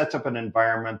 this sets up an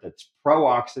environment that's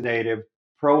pro-oxidative,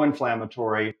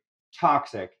 pro-inflammatory,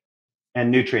 toxic,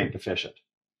 and nutrient deficient.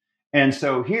 And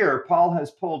so here, Paul has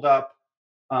pulled up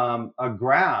a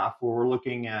graph where we're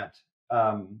looking at,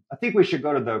 I think we should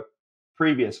go to the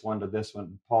previous one to this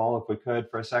one, Paul, if we could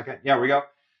for a second. Yeah, we go.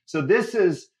 So this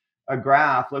is a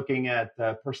graph looking at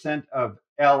the percent of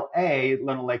LA,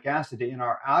 linoleic acid, in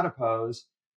our adipose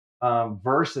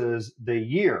versus the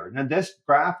year. Now, this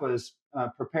graph was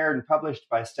prepared and published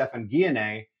by Stefan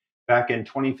Guillenet back in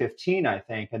 2015, I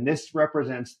think. And this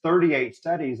represents 38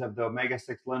 studies of the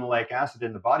omega-6 linoleic acid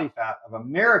in the body fat of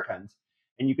Americans.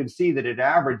 And you can see that it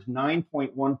averaged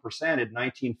 9.1% in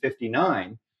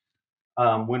 1959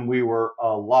 when we were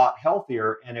a lot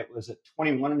healthier, and it was at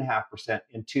 21.5%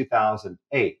 in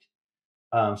 2008.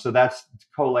 So that's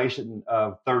a collation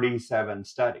of 37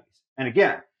 studies. And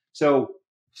again, so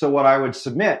what I would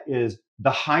submit is the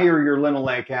higher your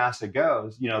linoleic acid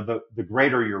goes, the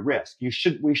greater your risk. We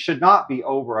should not be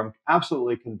over. I'm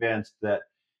absolutely convinced that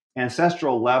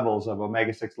ancestral levels of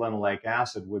omega-6 linoleic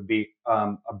acid would be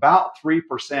about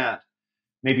 3%,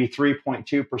 maybe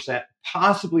 3.2%,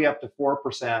 possibly up to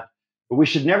 4%. But we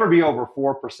should never be over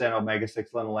 4%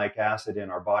 omega-6 linoleic acid in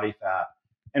our body fat,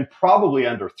 and probably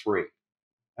under 3.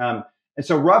 And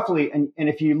so roughly, and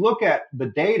if you look at the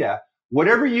data,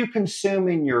 whatever you consume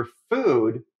in your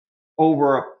food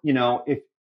over,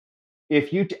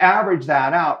 if you average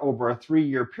that out over a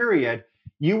 3-year period,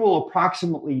 you will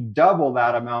approximately double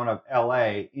that amount of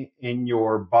LA in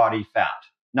your body fat.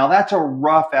 Now, that's a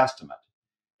rough estimate,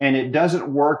 and it doesn't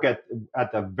work at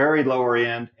the very lower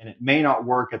end, and it may not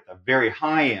work at the very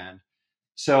high end.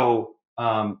 So,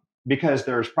 because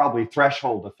there's probably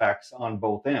threshold effects on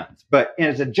both ends. But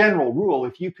as a general rule,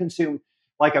 if you consume,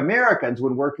 like Americans,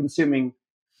 when we're consuming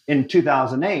in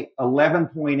 2008,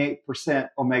 11.8%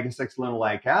 omega-6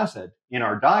 linoleic acid in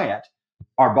our diet,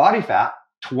 our body fat,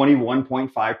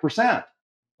 21.5%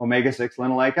 omega-6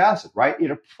 linoleic acid, right? It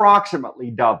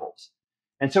approximately doubles.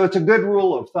 And so it's a good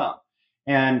rule of thumb.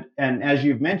 And as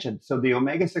you've mentioned, so the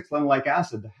omega-6 linoleic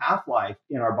acid, the half-life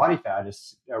in our body fat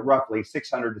is roughly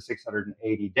 600 to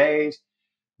 680 days.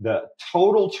 The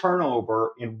total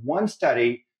turnover in one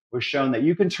study was shown that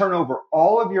you can turn over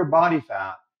all of your body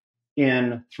fat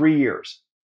in 3 years.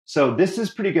 So this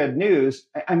is pretty good news.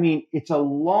 I mean, it's a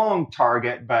long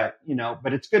target, but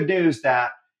it's good news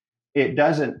that it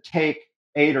doesn't take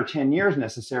 8 or 10 years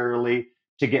necessarily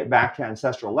to get back to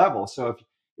ancestral levels. So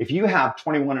if you have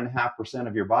 21.5%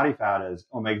 of your body fat as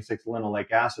omega-6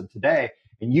 linoleic acid today,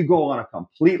 and you go on a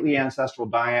completely ancestral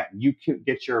diet and you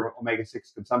get your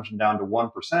omega-6 consumption down to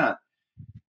 1%,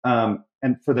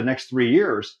 and for the next 3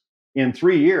 years, in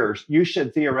 3 years, you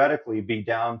should theoretically be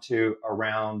down to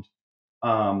around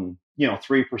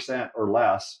 3% or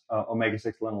less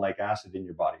omega-6 linoleic acid in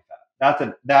your body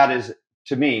fat. That is,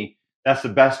 to me, that's the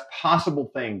best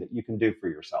possible thing that you can do for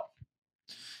yourself.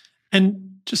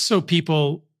 And just so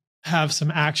people have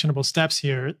some actionable steps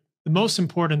here, the most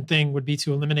important thing would be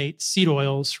to eliminate seed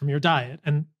oils from your diet.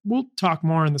 And we'll talk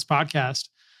more in this podcast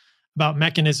about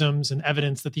mechanisms and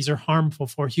evidence that these are harmful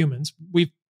for humans.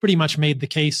 We've pretty much made the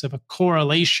case of a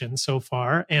correlation so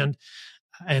far and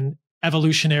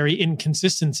evolutionary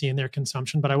inconsistency in their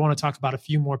consumption. But I want to talk about a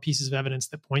few more pieces of evidence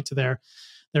that point to their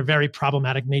very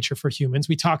problematic nature for humans.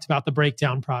 We talked about the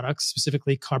breakdown products,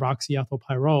 specifically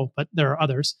carboxyethylpyrrole, but there are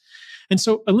others. And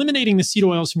so eliminating the seed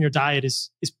oils from your diet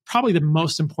is probably the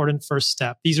most important first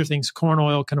step. These are things: corn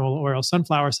oil, canola oil,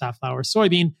 sunflower, safflower,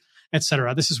 soybean,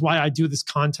 etc. This is why I do this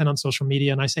content on social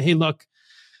media. And I say, hey, look,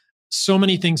 so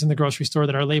many things in the grocery store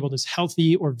that are labeled as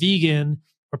healthy or vegan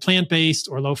or plant-based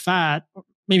or low fat,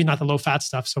 maybe not the low fat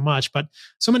stuff so much, but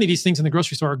so many of these things in the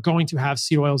grocery store are going to have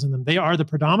seed oils in them. They are the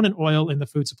predominant oil in the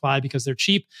food supply because they're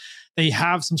cheap. They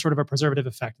have some sort of a preservative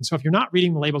effect. And so if you're not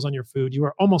reading the labels on your food, you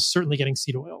are almost certainly getting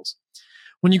seed oils.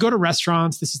 When you go to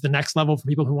restaurants, this is the next level for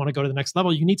people who want to go to the next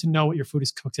level. You need to know what your food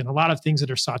is cooked in. A lot of things that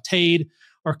are sauteed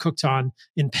or cooked on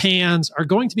in pans are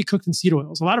going to be cooked in seed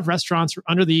oils. A lot of restaurants are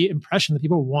under the impression that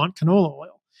people want canola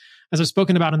oil. As I've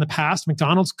spoken about in the past,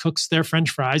 McDonald's cooks their French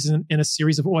fries in a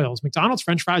series of oils. McDonald's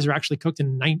French fries are actually cooked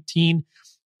in 19.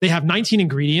 They have 19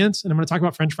 ingredients, and I'm going to talk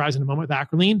about French fries in a moment with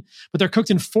acrolein, but they're cooked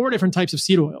in 4 different types of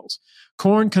seed oils: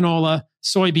 corn, canola,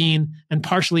 soybean, and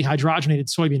partially hydrogenated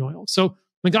soybean oil. So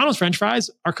McDonald's French fries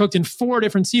are cooked in 4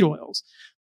 different seed oils.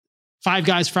 Five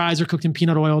Guys fries are cooked in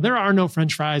peanut oil. There are no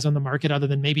French fries on the market other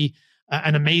than maybe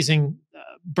an amazing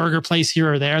burger place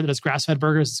here or there that has grass-fed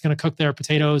burgers. It's going to cook their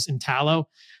potatoes in tallow.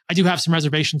 I do have some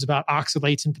reservations about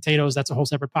oxalates in potatoes. That's a whole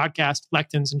separate podcast,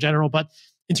 lectins in general. But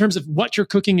in terms of what you're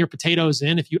cooking your potatoes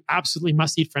in, if you absolutely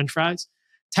must eat French fries,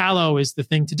 tallow is the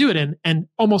thing to do it in. And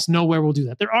almost nowhere will do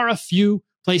that. There are a few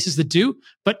places that do.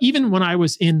 But even when I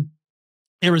was in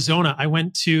Arizona, I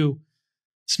went to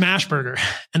Smash Burger,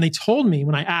 and they told me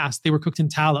when I asked, they were cooked in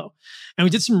tallow. And we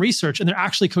did some research, and they're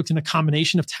actually cooked in a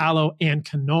combination of tallow and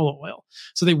canola oil.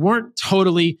 So they weren't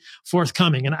totally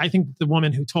forthcoming. And I think the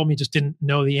woman who told me just didn't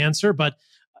know the answer, but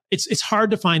it's hard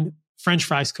to find French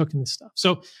fries cooked in this stuff.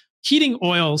 So heating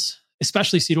oils,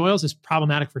 especially seed oils, is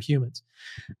problematic for humans.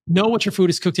 Know what your food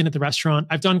is cooked in at the restaurant.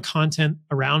 I've done content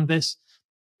around this.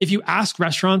 If you ask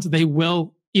restaurants, they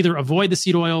will either avoid the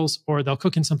seed oils or they'll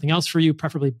cook in something else for you,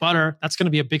 preferably butter. That's going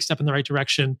to be a big step in the right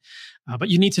direction, but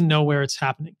you need to know where it's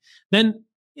happening. Then,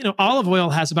 olive oil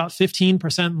has about 15%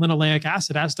 linoleic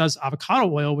acid, as does avocado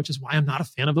oil, which is why I'm not a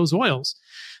fan of those oils.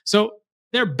 So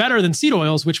they're better than seed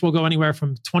oils, which will go anywhere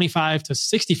from 25 to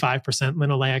 65%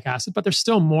 linoleic acid, but they're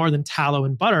still more than tallow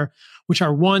and butter, which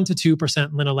are 1 to 2%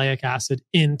 linoleic acid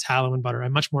in tallow and butter.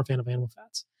 I'm much more a fan of animal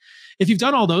fats. If you've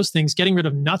done all those things, getting rid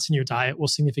of nuts in your diet will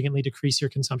significantly decrease your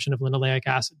consumption of linoleic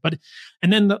acid.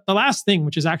 And then the last thing,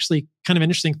 which is actually kind of an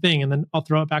interesting thing, and then I'll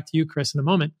throw it back to you, Chris, in a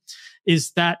moment,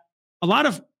 is that a lot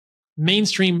of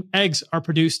mainstream eggs are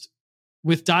produced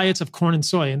with diets of corn and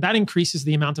soy, and that increases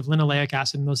the amount of linoleic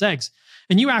acid in those eggs.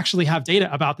 And you actually have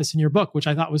data about this in your book, which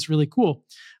I thought was really cool.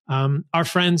 Our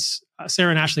friends, Sarah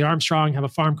and Ashley Armstrong, have a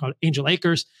farm called Angel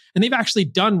Acres, and they've actually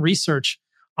done research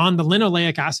on the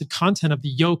linoleic acid content of the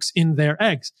yolks in their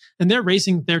eggs. And they're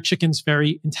raising their chickens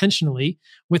very intentionally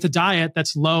with a diet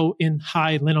that's low in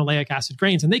high linoleic acid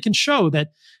grains. And they can show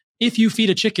that if you feed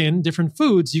a chicken different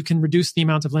foods, you can reduce the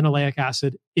amount of linoleic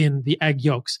acid in the egg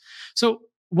yolks. So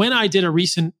when I did a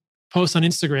recent post on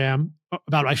Instagram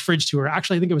about my fridge tour,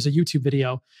 actually, I think it was a YouTube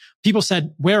video, people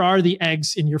said, where are the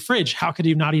eggs in your fridge? How could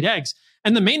you not eat eggs?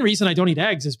 And the main reason I don't eat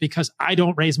eggs is because I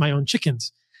don't raise my own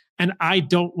chickens. And I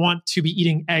don't want to be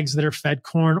eating eggs that are fed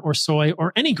corn or soy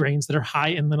or any grains that are high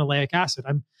in linoleic acid.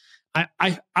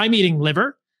 I'm eating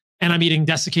liver, and I'm eating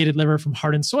desiccated liver from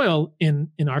Heart and Soil in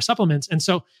our supplements. And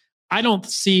so I don't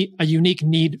see a unique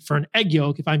need for an egg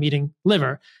yolk if I'm eating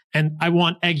liver. And I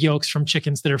want egg yolks from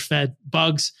chickens that are fed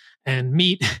bugs and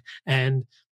meat and,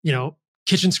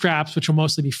 kitchen scraps, which will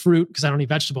mostly be fruit because I don't eat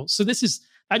vegetables. So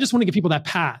I just want to give people that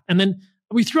path. And then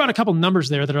we threw out a couple numbers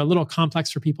there that are a little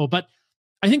complex for people, but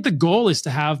I think the goal is to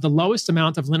have the lowest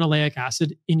amount of linoleic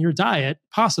acid in your diet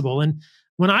possible. And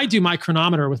when I do my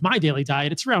chronometer with my daily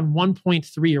diet, it's around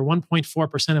 1.3 or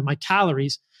 1.4% of my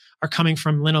calories are coming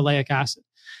from linoleic acid.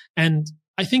 And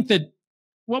I think that,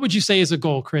 what would you say is a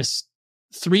goal, Chris?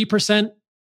 3%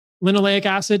 linoleic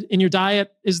acid in your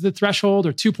diet is the threshold,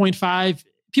 or 2.5?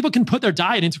 People can put their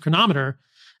diet into chronometer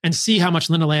and see how much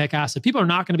linoleic acid. People are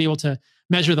not going to be able to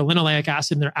measure the linoleic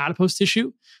acid in their adipose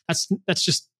tissue. That's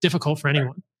just difficult for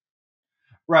anyone.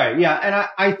 Right. Yeah. And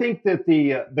I think that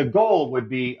the goal would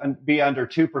be under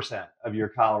 2% of your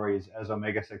calories as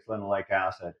omega-6 linoleic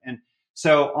acid. And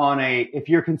so if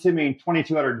you're consuming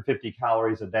 2,250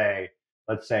 calories a day,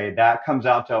 let's say, that comes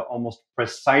out to almost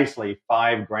precisely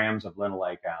 5 grams of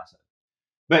linoleic acid.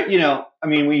 But,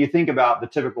 when you think about the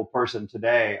typical person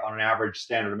today on an average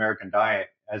standard American diet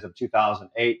as of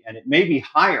 2008, and it may be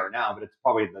higher now, but it's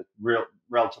probably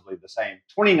relatively the same,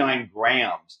 29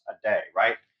 grams a day,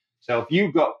 right? So if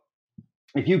you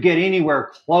get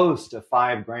anywhere close to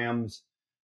 5 grams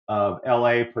of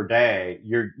LA per day,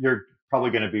 you're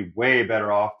probably going to be way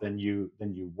better off than you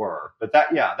were. But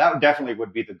that definitely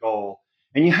would be the goal.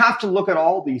 And you have to look at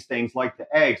all these things like the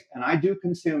eggs. And I do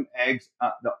consume eggs,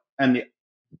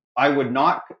 I would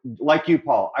not, like you,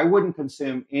 Paul, I wouldn't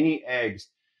consume any eggs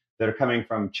that are coming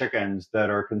from chickens that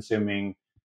are consuming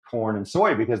corn and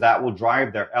soy, because that will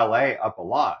drive their LA up a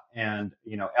lot. And,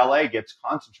 LA gets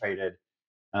concentrated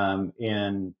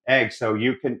in eggs. So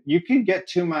you can get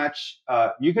too much,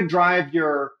 you can drive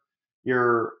your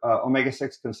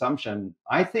omega-6 consumption,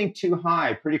 I think, too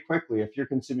high pretty quickly. If you're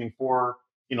consuming 4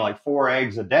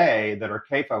 eggs a day that are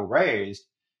CAFO raised,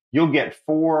 you'll get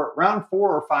around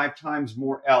 4 or 5 times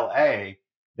more LA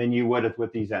than you would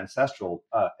with these ancestral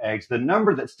eggs. The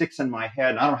number that sticks in my head,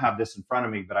 and I don't have this in front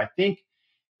of me, but I think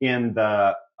in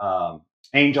the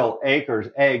Angel Acres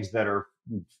eggs that are,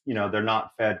 they're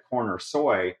not fed corn or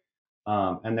soy,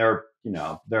 and they're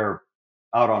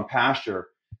out on pasture,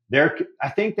 I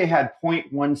think they had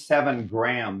 0.17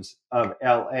 grams of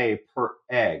LA per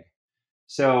egg.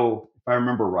 So if I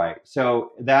remember right,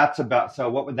 so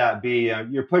what would that be?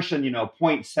 You're pushing,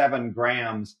 0.7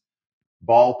 grams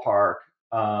ballpark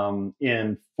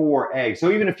in 4 eggs.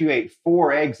 So even if you ate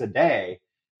 4 eggs a day,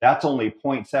 that's only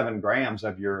 0.7 grams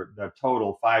of the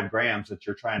total 5 grams that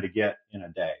you're trying to get in a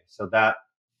day. So but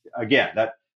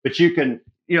you can,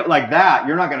 like that,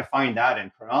 you're not going to find that in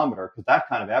chronometer, because that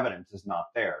kind of evidence is not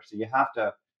there. So you have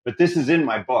to, but this is in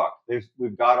my book.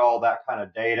 We've got all that kind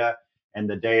of data, and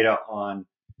the data on,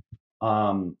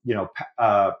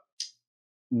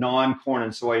 non-corn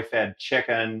and soy fed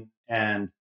chicken and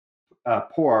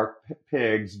pork,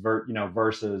 pigs,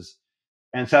 versus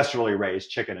ancestrally raised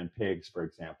chicken and pigs, for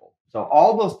example. So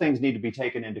all those things need to be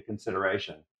taken into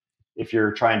consideration if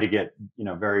you're trying to get,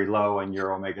 very low in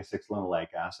your omega-6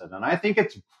 linoleic acid. And I think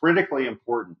it's critically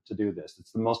important to do this.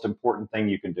 It's the most important thing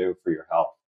you can do for your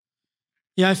health.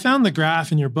 Yeah, I found the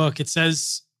graph in your book. It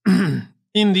says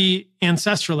in the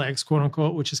ancestral eggs, quote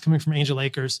unquote, which is coming from Angel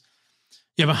Acres,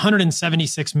 you have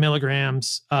 176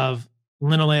 milligrams of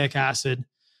linoleic acid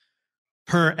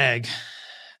per egg.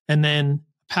 And then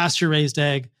pasture-raised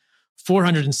egg,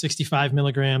 465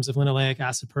 milligrams of linoleic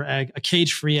acid per egg. A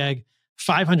cage-free egg,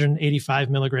 585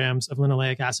 milligrams of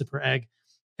linoleic acid per egg.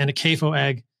 And a CAFO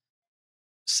egg,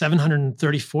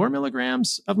 734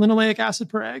 milligrams of linoleic acid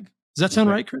per egg. Does that sound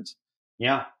right, Chris?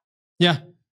 Yeah. Yeah.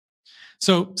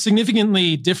 So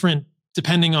significantly different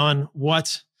depending on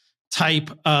what type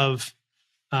of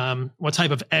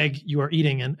egg you are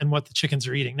eating and what the chickens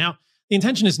are eating. Now, the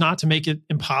intention is not to make it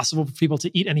impossible for people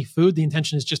to eat any food. The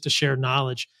intention is just to share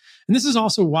knowledge. And this is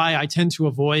also why I tend to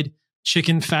avoid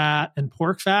chicken fat and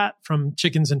pork fat from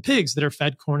chickens and pigs that are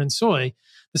fed corn and soy.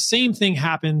 The same thing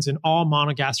happens in all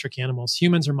monogastric animals.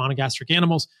 Humans are monogastric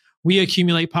animals. We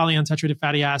accumulate polyunsaturated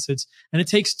fatty acids, and it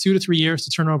takes 2 to 3 years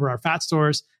to turn over our fat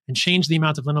stores and change the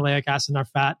amount of linoleic acid in our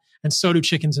fat, and so do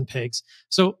chickens and pigs.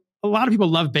 So a lot of people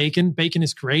love bacon. Bacon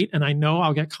is great, and I know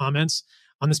I'll get comments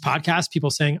on this podcast,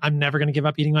 people saying, I'm never going to give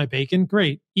up eating my bacon.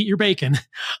 Great, eat your bacon.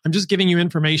 I'm just giving you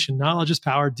information. Knowledge is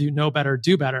power. Do know better,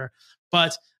 do better.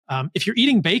 But if you're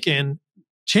eating bacon,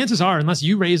 chances are, unless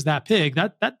you raise that pig,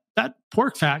 that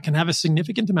pork fat can have a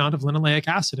significant amount of linoleic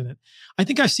acid in it. I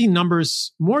think I've seen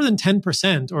numbers more than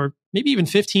 10% or maybe even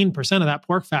 15% of that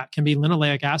pork fat can be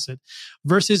linoleic acid,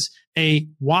 versus a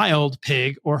wild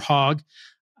pig or hog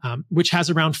which has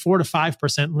around 4 to 5%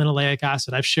 linoleic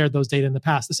acid. I've shared those data in the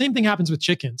past. The same thing happens with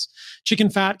chickens. Chicken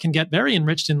fat can get very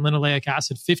enriched in linoleic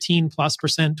acid, 15 plus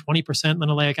percent, 20%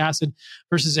 linoleic acid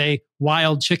versus a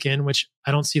wild chicken, which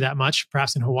I don't see that much,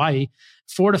 perhaps in Hawaii,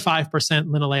 4 to 5%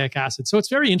 linoleic acid. So it's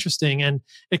very interesting, and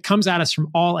it comes at us from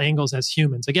all angles as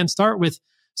humans. Again, start with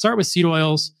seed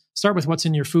oils. Start with what's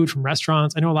in your food from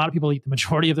restaurants. I know a lot of people eat the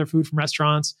majority of their food from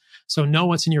restaurants. So know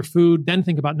what's in your food, then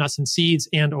think about nuts and seeds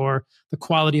and or the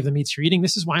quality of the meats you're eating.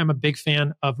 This is why I'm a big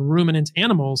fan of ruminant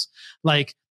animals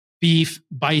like beef,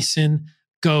 bison,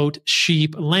 goat,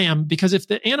 sheep, lamb, because if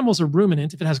the animals are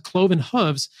ruminant, if it has cloven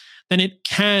hooves, then it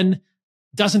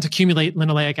doesn't accumulate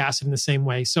linoleic acid in the same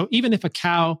way. So even if a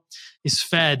cow is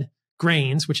fed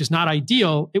grains, which is not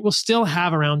ideal, it will still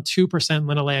have around 2%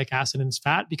 linoleic acid in its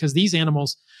fat because these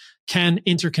animals can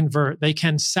interconvert. They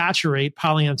can saturate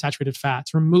polyunsaturated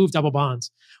fats, remove double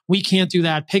bonds. We can't do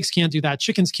that. Pigs can't do that.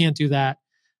 Chickens can't do that.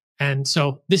 And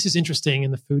so this is interesting in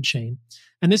the food chain.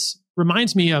 And this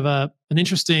reminds me of an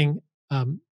interesting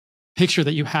picture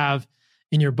that you have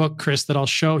in your book, Chris, that I'll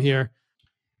show here.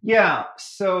 Yeah.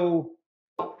 So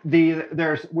the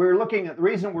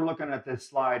reason we're looking at this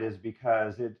slide is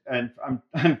because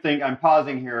I'm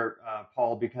pausing here,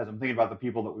 Paul, because I'm thinking about the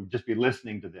people that would just be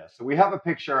listening to this. So we have a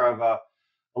picture of a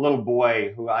little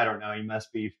boy who, I don't know, he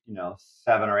must be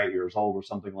 7 or 8 years old or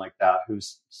something like that,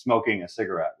 who's smoking a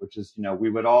cigarette, which is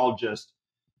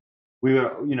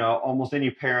almost any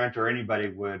parent or anybody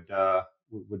would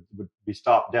be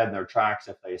stopped dead in their tracks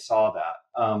if they saw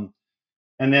that.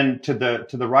 And then to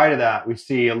the right of that, we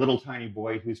see a little tiny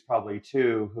boy who's probably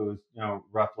 2, who's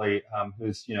roughly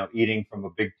who's eating from a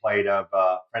big plate of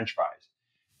French fries.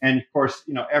 And of course,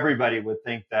 everybody would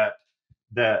think that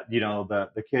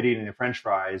the kid eating the French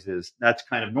fries that's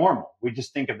kind of normal. We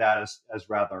just think of that as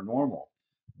rather normal.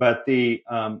 But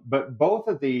but both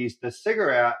of these, the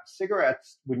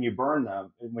cigarettes, when you burn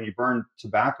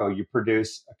tobacco, you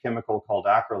produce a chemical called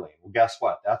acrolein. Well, guess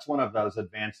what? That's one of those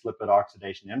advanced lipid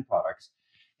oxidation end products.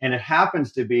 And it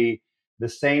happens to be the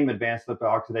same advanced lipid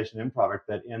oxidation end product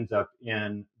that ends up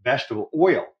in vegetable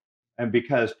oil. And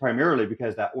primarily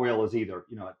because that oil is either,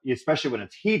 especially when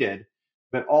it's heated,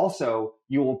 but also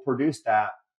you will produce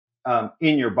that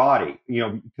in your body,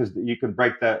 because you can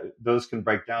those can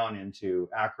break down into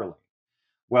acrolein.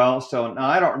 Well, so now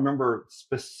I don't remember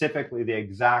specifically the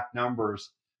exact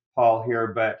numbers, Paul, here,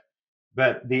 but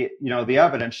the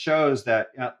evidence shows that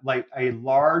like a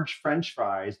large French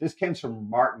fries, this came from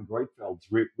Martin Greutfeld's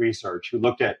research, who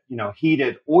looked at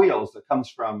heated oils that comes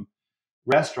from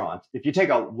restaurants. If you take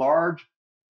a large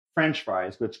French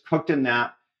fries, which cooked in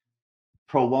that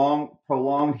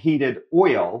prolonged heated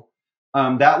oil,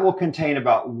 that will contain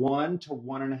about 1 to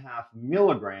 1.5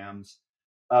 milligrams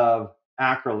of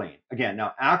acrolein. Again,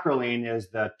 now acrolein is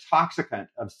the toxicant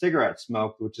of cigarette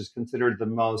smoke, which is considered the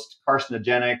most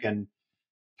carcinogenic and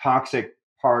toxic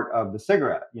part of the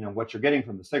cigarette, what you're getting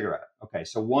from the cigarette. Okay,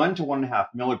 so 1 to 1.5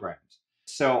 milligrams.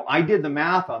 So I did the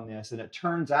math on this, and it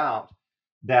turns out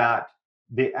that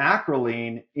the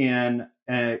acrolein in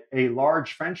a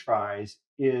large French fries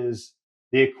is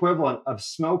the equivalent of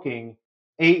smoking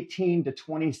 18 to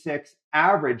 26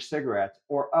 average cigarettes,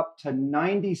 or up to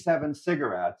 97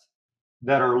 cigarettes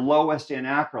that are lowest in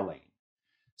acrolein.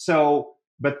 So,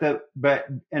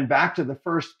 and back to the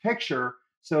first picture.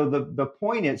 So the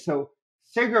point is, so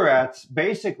cigarettes,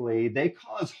 basically, they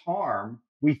cause harm,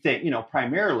 we think,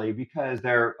 primarily because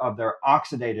of their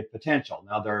oxidative potential.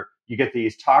 Now you get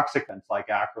these toxicants like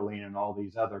acrolein and all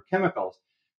these other chemicals,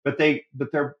 but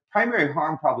their primary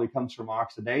harm probably comes from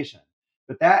oxidation.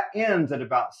 But that ends at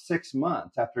about 6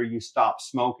 months after you stop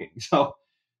smoking. So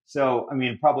I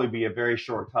mean, probably be a very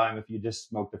short time if you just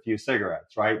smoked a few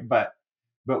cigarettes, right? But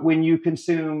when you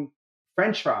consume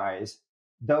French fries,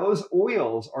 those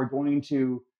oils are going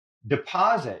to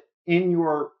deposit in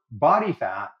your body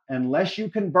fat unless you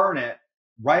can burn it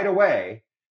right away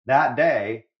that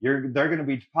day. They're going to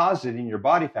be deposited in your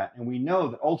body fat. And we know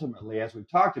that ultimately, as we've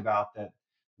talked about, that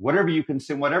whatever you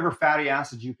consume, whatever fatty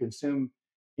acids you consume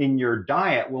in your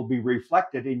diet will be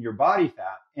reflected in your body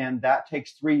fat. And that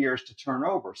takes 3 years to turn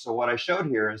over. So what I showed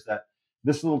here is that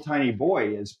this little tiny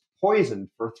boy is poisoned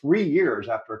for 3 years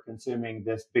after consuming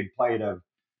this big plate of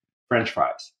French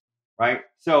fries, right?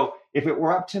 So if it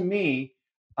were up to me,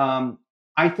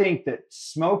 I think that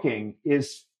smoking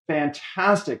is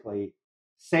fantastically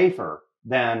safer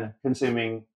than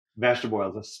consuming vegetable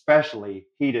oils, especially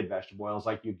heated vegetable oils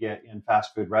like you get in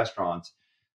fast food restaurants,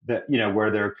 that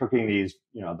where they're cooking these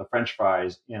the French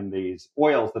fries in these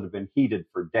oils that have been heated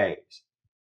for days.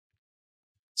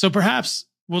 So perhaps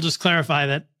we'll just clarify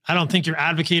that I don't think you're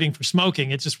advocating for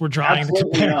smoking. It's just we're drawing the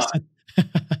Absolutely comparison.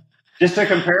 Just a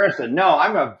comparison. No,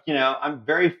 I'm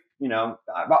very,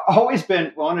 I've always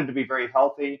wanted to be very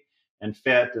healthy and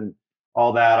fit and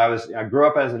all that. I grew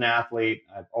up as an athlete.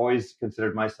 I've always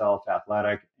considered myself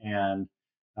athletic. And,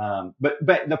 but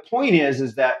the point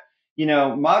is that,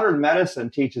 modern medicine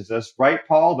teaches us, right,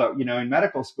 Paul, that, in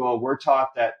medical school, we're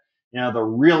taught that, the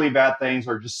really bad things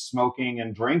are just smoking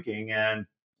and drinking and,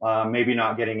 maybe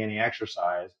not getting any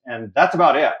exercise. And that's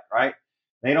about it, right?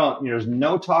 They don't, there's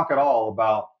no talk at all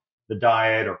about the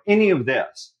diet or any of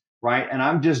this, right? And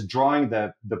I'm just drawing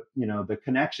the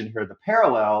connection here, the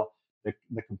parallel,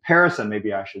 the comparison,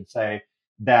 maybe I should say,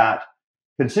 that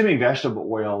consuming vegetable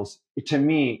oils to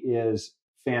me is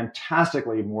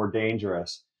fantastically more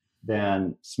dangerous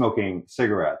than smoking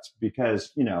cigarettes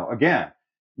because, again,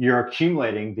 you're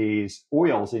accumulating these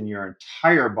oils in your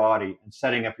entire body and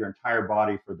setting up your entire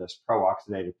body for this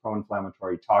pro-oxidative,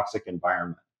 pro-inflammatory, toxic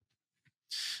environment.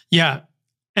 Yeah.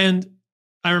 And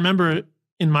I remember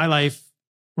in my life,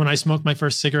 when I smoked my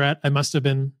first cigarette, I must have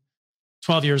been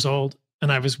 12 years old.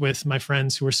 And I was with my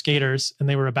friends who were skaters and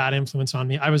they were a bad influence on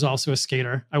me. I was also a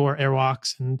skater. I wore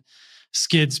Airwalks and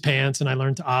skids pants and I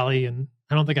learned to ollie. And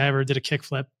I don't think I ever did a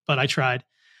kickflip, but I tried.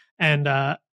 And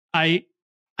I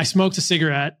smoked a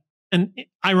cigarette. And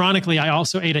ironically, I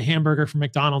also ate a hamburger from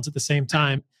McDonald's at the same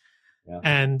time. Yeah.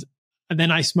 And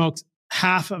then I smoked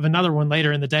half of another one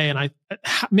later in the day. And I,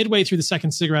 midway through the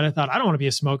second cigarette, I thought, I don't want to be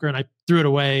a smoker. And I threw it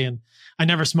away and I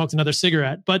never smoked another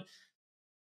cigarette. But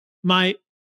my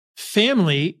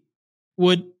family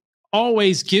would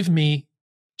always give me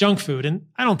junk food. And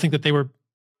I don't think that they were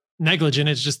negligent.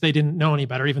 It's just they didn't know any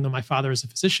better, even though my father is a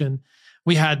physician.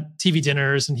 We had TV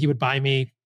dinners and he would buy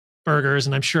me burgers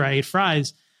and I'm sure I ate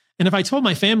fries. And if I told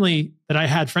my family that I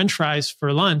had French fries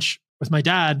for lunch with my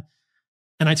dad,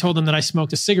 and I told them that I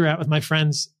smoked a cigarette with my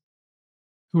friends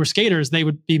who were skaters, they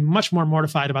would be much more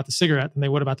mortified about the cigarette than they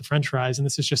would about the French fries. And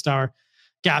this is just our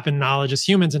gap in knowledge as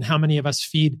humans and how many of us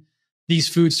feed these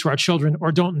foods to our children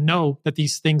or don't know that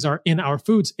these things are in our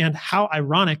foods. And how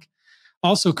ironic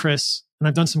also, Chris, and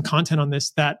I've done some content on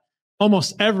this, that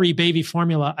almost every baby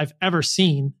formula I've ever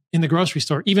seen in the grocery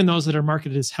store, even those that are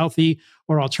marketed as healthy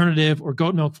or alternative or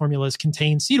goat milk formulas,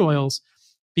 contain seed oils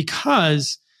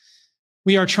because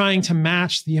we are trying to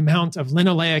match the amount of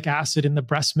linoleic acid in the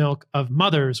breast milk of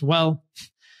mothers. Well,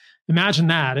 imagine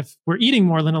that. If we're eating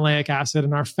more linoleic acid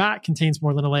and our fat contains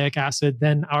more linoleic acid,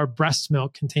 then our breast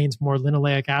milk contains more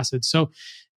linoleic acid. So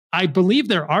I believe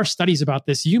there are studies about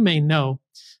this. You may know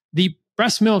the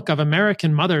breast milk of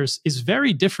American mothers is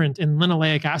very different in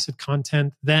linoleic acid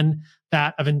content than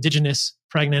that of indigenous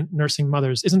pregnant nursing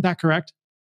mothers. Isn't that correct?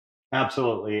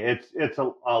 Absolutely. It's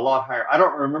a lot higher. I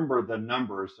don't remember the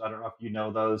numbers. I don't know if you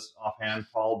know those offhand,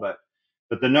 Paul, but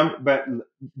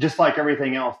just like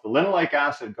everything else, the linoleic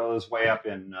acid goes way up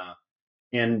in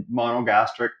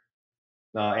monogastric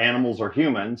animals or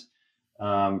humans.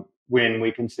 When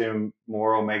we consume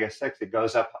more omega-6,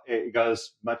 it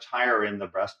goes much higher in the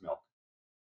breast milk.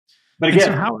 But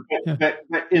again, but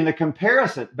in the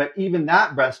comparison, but even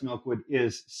that breast milk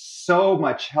is so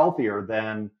much healthier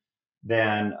than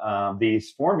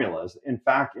these formulas. In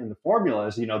fact, in the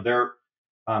formulas, they're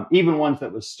even ones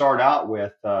that would start out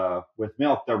with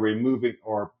milk, they're removing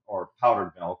or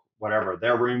powdered milk, whatever.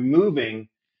 They're removing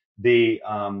the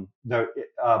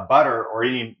butter or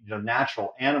any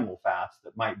natural animal fats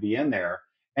that might be in there,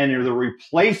 and they're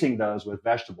replacing those with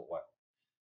vegetable oil.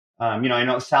 I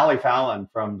know Sally Fallon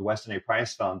from the Weston A.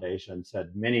 Price Foundation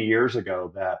said many years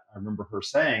ago that I remember her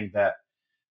saying that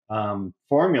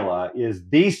formula is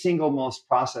the single most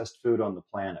processed food on the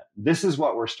planet. This is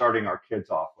what we're starting our kids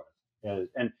off with.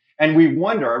 And we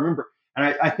wonder, I remember,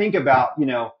 and I think about,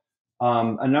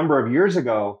 a number of years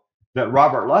ago that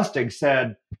Robert Lustig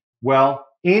said, well,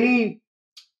 any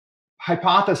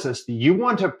hypothesis that you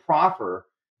want to proffer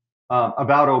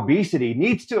about obesity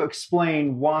needs to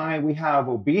explain why we have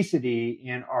obesity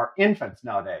in our infants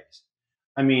nowadays.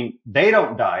 I mean, they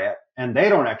don't diet and they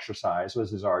don't exercise,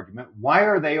 was his argument. Why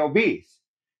are they obese?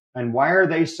 And why are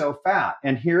they so fat?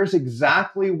 And here's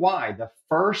exactly why. The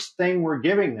first thing we're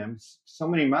giving them, so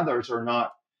many mothers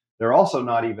they're also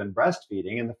not even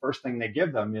breastfeeding. And the first thing they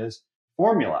give them is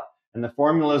formula. And the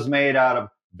formula is made out of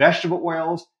vegetable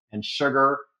oils and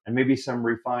sugar and maybe some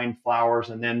refined flours.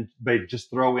 And then they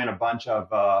just throw in a bunch of,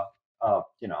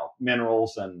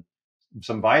 minerals and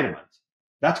some vitamins.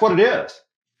 That's what it is.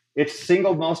 It's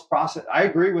single most processed. I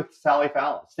agree with Sally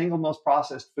Fallon. Single most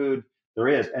processed food there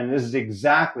is, and this is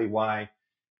exactly why,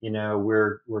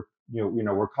 we're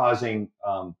causing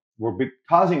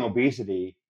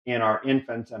obesity in our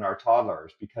infants and our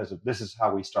toddlers because this is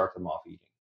how we start them off eating.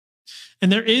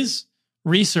 And there is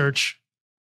research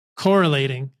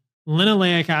correlating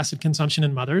linoleic acid consumption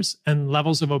in mothers and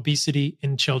levels of obesity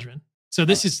in children. So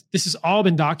this has all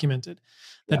been documented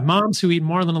that moms who eat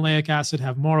more linoleic acid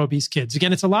have more obese kids.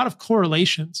 Again, it's a lot of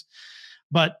correlations,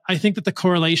 but I think that the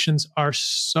correlations are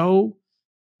so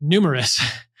numerous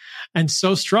and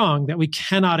so strong that we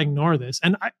cannot ignore this.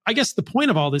 And I guess the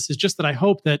point of all this is just that I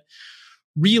hope that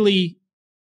really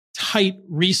tight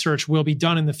research will be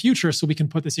done in the future so we can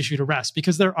put this issue to rest,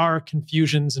 because there are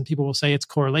confusions and people will say it's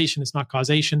correlation, it's not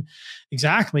causation.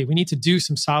 Exactly. We need to do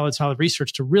some solid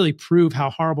research to really prove how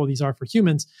horrible these are for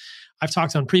humans. I've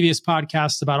talked on previous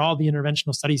podcasts about all the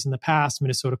interventional studies in the past,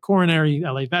 Minnesota coronary,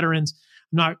 LA veterans.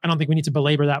 I don't think we need to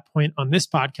belabor that point on this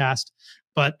podcast.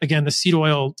 But again, the seed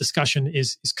oil discussion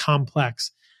is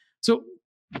complex. So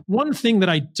one thing that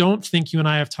I don't think you and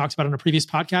I have talked about on a previous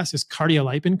podcast is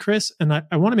cardiolipin, Chris. And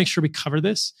I want to make sure we cover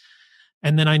this.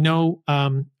 And then I know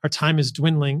our time is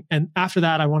dwindling. And after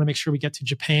that, I want to make sure we get to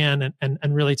Japan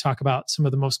and really talk about some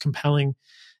of the most compelling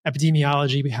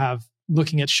epidemiology we have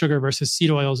looking at sugar versus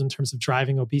seed oils in terms of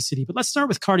driving obesity. But let's start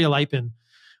with cardiolipin.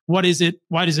 What is it?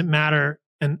 Why does it matter?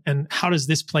 And how does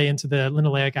this play into the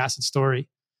linoleic acid story?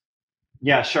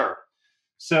 Yeah, sure.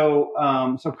 So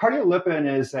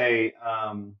cardiolipin is a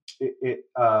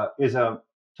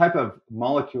type of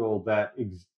molecule that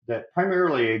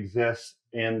primarily exists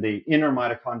in the inner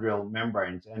mitochondrial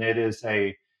membranes, and it is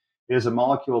a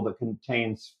molecule that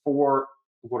contains 4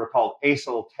 what are called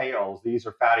acyl tails. These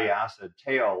are fatty acid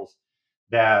tails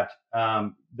that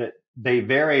they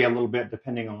vary a little bit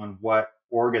depending on what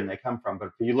organ they come from. But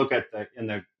if you look at in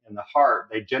the heart,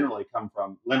 they generally come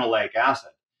from linoleic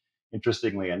acid,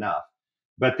 interestingly enough.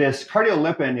 But this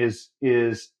cardiolipin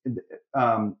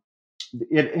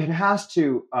it has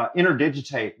to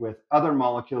interdigitate with other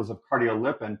molecules of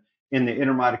cardiolipin in the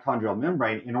inner mitochondrial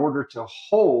membrane in order to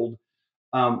hold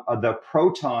the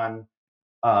proton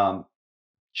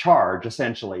charge,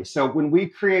 essentially. So when we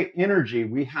create energy,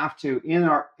 we have to, in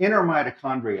our inner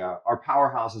mitochondria, our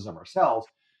powerhouses of our cells,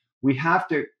 we have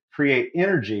to create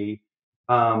energy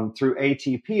through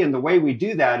ATP. And the way we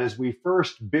do that is we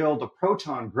first build a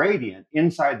proton gradient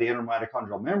inside the inner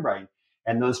mitochondrial membrane.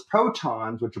 And those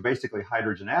protons, which are basically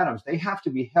hydrogen atoms, they have to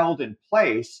be held in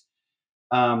place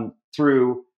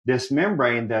through this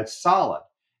membrane that's solid.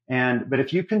 But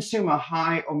if you consume a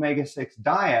high omega-6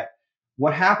 diet,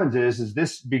 what happens is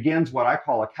this begins what I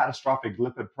call a catastrophic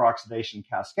lipid peroxidation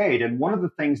cascade. And one of the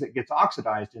things that gets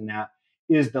oxidized in that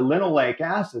is the linoleic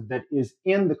acid that is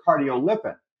in the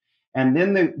cardiolipin. And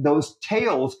then those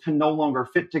tails can no longer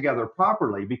fit together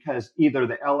properly because either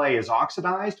the LA is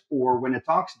oxidized, or when it's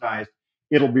oxidized,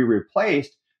 it'll be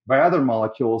replaced by other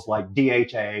molecules like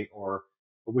DHA,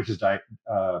 which is the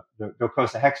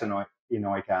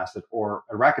docosahexaenoic acid, or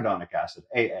arachidonic acid,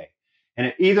 AA.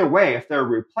 And either way, if they're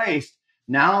replaced,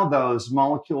 now those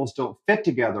molecules don't fit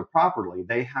together properly.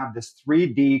 They have this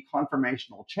 3D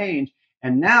conformational change.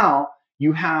 And now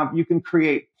you can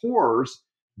create pores,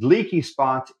 leaky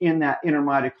spots in that inner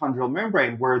mitochondrial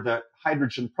membrane where the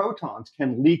hydrogen protons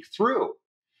can leak through.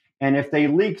 And if they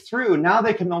leak through, now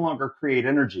they can no longer create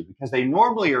energy because they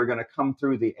normally are going to come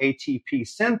through the ATP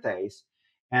synthase,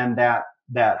 and that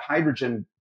hydrogen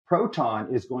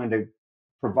proton is going to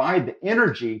provide the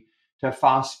energy to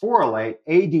phosphorylate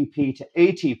ADP to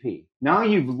ATP. Now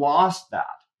you've lost that.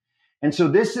 And so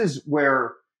this is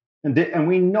where, and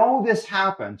we know this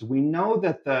happens. We know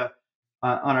that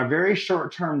on a very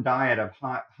short-term diet of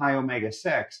high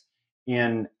omega-6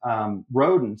 in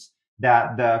rodents,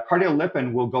 that the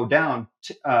cardiolipin will go down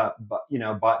to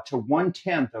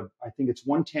 1/10 of, I think it's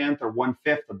 1/10 or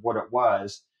 1/5 of what it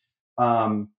was.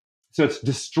 So it's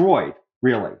destroyed,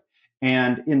 really.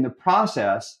 And in the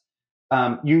process,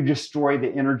 you destroy the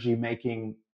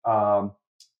energy-making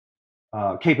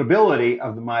capability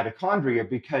of the mitochondria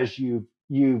because you've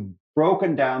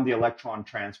broken down the electron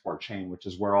transport chain, which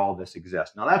is where all this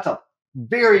exists. Now, that's a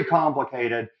very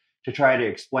complicated to try to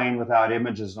explain without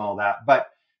images and all that, but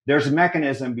there's a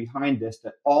mechanism behind this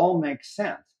that all makes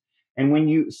sense. And when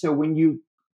you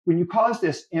cause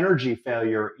this energy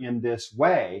failure in this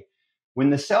way,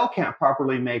 when the cell can't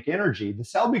properly make energy, the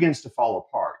cell begins to fall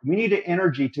apart. We need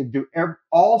energy to do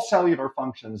all cellular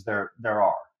functions there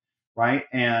are, right?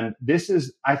 And this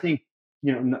is, I think,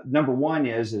 number one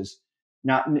is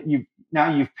now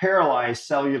you've paralyzed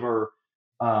cellular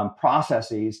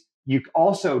processes. You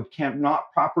also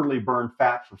cannot properly burn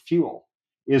fat for fuel,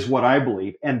 is what I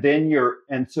believe. And then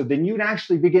you'd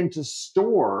actually begin to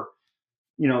store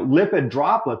lipid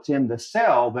droplets in the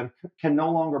cell that can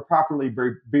no longer properly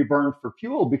be burned for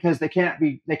fuel because they can't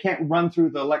run through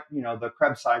the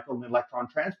Krebs cycle and the electron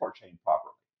transport chain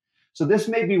properly. So this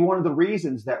may be one of the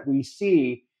reasons that we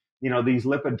see these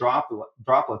lipid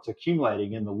droplets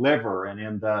accumulating in the liver and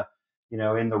in the,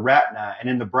 in the retina and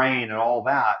in the brain and all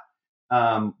that.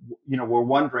 We're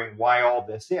wondering why all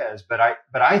this is, but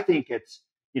I think it's,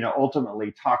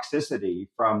 ultimately toxicity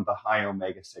from the high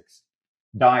omega-6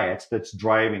 diets that's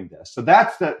driving this. So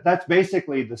that's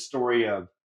basically the story of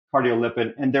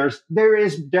cardiolipin. And there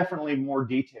is definitely more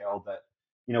detail that,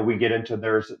 we get into.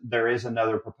 There is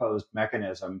another proposed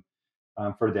mechanism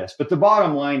for this, but the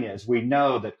bottom line is we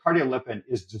know that cardiolipin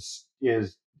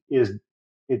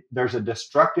there's a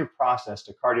destructive process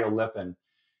to cardiolipin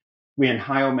in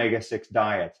high omega-6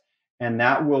 diets, and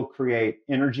that will create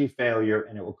energy failure,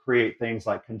 and it will create things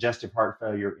like congestive heart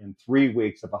failure in 3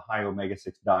 weeks of a high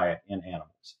omega-6 diet in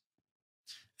animals.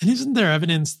 And isn't there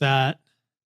evidence that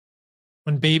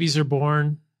when babies are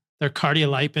born, their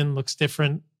cardiolipin looks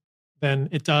different than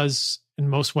it does in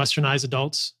most westernized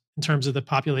adults in terms of the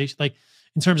population, like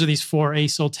in terms of these 4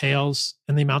 acyl tails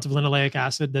and the amount of linoleic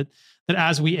acid that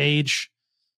as we age,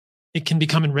 it can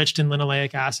become enriched in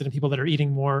linoleic acid in people that are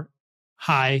eating more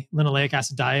high linoleic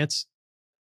acid diets?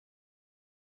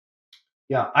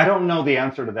 Yeah, I don't know the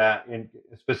answer to that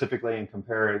specifically in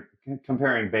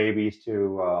comparing babies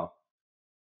to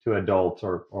adults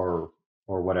or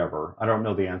whatever. I don't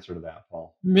know the answer to that,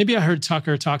 Paul. Maybe I heard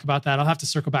Tucker talk about that. I'll have to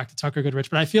circle back to Tucker Goodrich,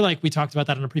 but I feel like we talked about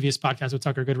that on a previous podcast with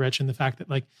Tucker Goodrich, and the fact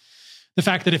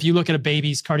that if you look at a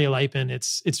baby's cardiolipin,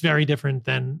 it's very different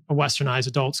than a westernized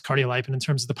adult's cardiolipin in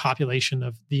terms of the population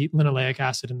of the linoleic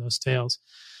acid in those tails.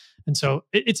 And so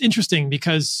it's interesting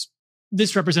because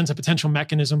this represents a potential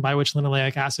mechanism by which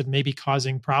linoleic acid may be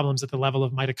causing problems at the level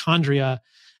of mitochondria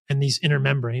and these inner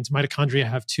membranes. Mitochondria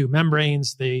have 2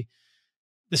 membranes. The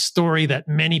story that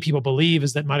many people believe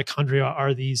is that mitochondria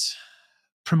are these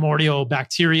primordial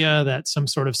bacteria that some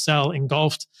sort of cell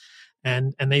engulfed,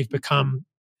 and they've become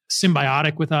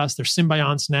symbiotic with us. They're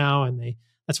symbionts now, and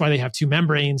that's why they have 2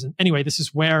 membranes. And anyway, this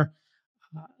is where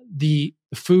the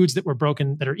foods that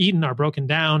are eaten are broken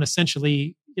down.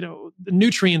 Essentially, the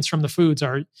nutrients from the foods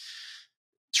are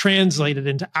translated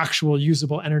into actual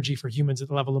usable energy for humans at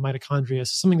the level of mitochondria.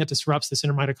 So something that disrupts this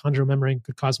inner mitochondrial membrane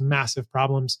could cause massive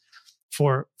problems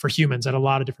for humans at a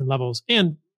lot of different levels.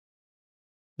 And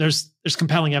there's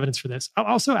compelling evidence for this. I'll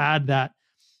also add that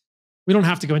we don't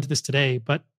have to go into this today,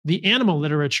 but the animal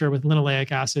literature with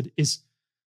linoleic acid is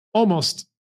almost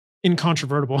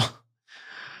incontrovertible.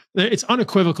 It's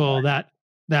unequivocal that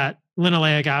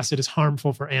linoleic acid is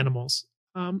harmful for animals.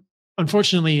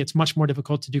 Unfortunately, it's much more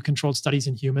difficult to do controlled studies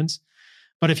in humans.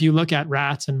 But if you look at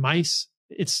rats and mice,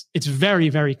 it's very,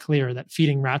 very clear that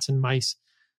feeding rats and mice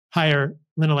higher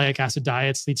linoleic acid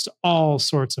diets leads to all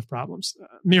sorts of problems,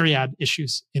 myriad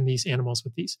issues in these animals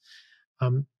with these.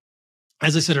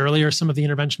 As I said earlier, some of the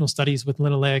interventional studies with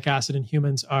linoleic acid in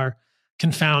humans are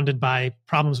confounded by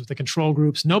problems with the control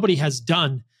groups. Nobody has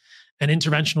done an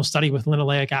interventional study with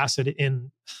linoleic acid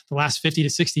in the last 50 to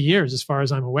 60 years, as far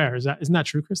as I'm aware. Isn't that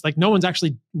true, Chris? Like, no one's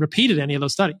actually repeated any of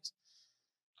those studies.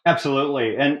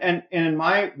 Absolutely. And in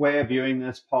my way of viewing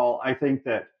this, Paul, I think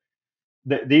that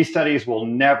these studies will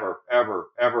never, ever,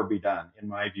 ever be done, in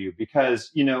my view, because,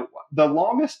 the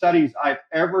longest studies I've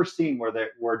ever seen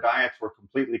where diets were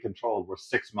completely controlled were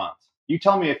 6 months. You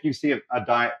tell me if you see a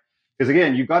diet, because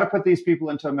again, you've got to put these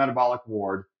people into a metabolic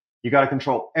ward. You got to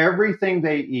control everything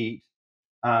they eat.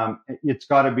 It's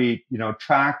got to be,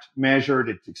 tracked, measured.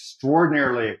 It's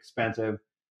extraordinarily expensive.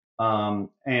 And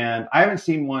I haven't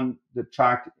seen one that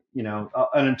tracked,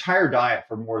 an entire diet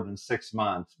for more than 6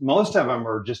 months. Most of them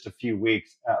are just a few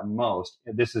weeks at most.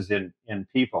 This is in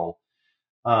people.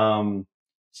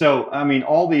 So, I mean,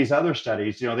 all these other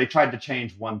studies, they tried to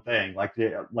change one thing, like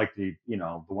the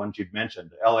ones you'd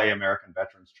mentioned, the LA American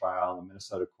Veterans Trial, the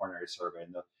Minnesota Coronary Survey,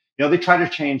 and they try to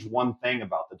change one thing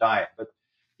about the diet, but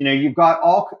you've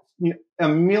got a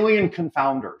million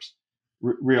confounders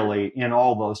really in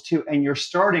all those too. And you're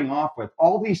starting off with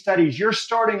all these studies, you're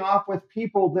starting off with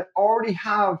people that already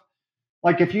have,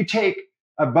 like, if you take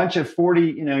a bunch of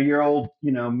 40-year-old,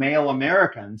 male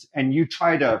Americans and you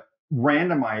try to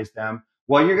randomize them,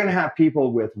 well, you're going to have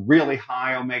people with really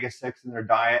high omega-6 in their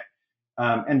diet.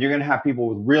 And you're going to have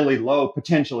people with really low,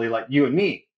 potentially like you and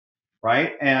me.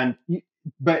 Right.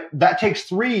 But that takes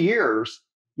 3 years,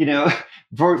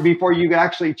 before you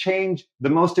actually change the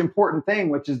most important thing,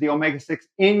 which is the omega-6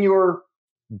 in your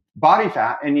body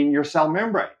fat and in your cell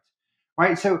membranes,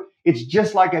 right? So it's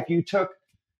just like if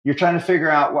you're trying to figure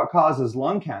out what causes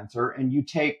lung cancer, and you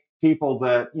take people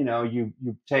that, you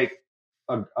take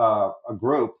a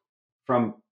group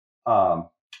from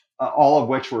all of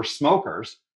which were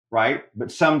smokers, right?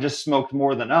 But some just smoked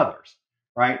more than others,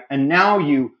 right? And now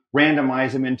you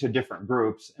randomize them into different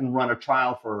groups and run a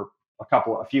trial for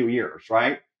a few years,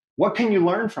 right? What can you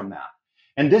learn from that?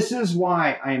 And this is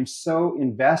why I am so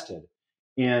invested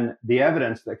in the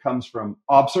evidence that comes from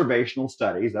observational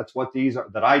studies. That's what these are,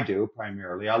 that I do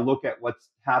primarily. I look at what's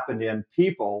happened in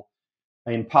people,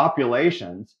 in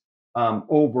populations,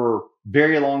 over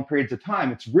very long periods of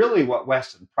time. It's really what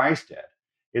Weston Price did.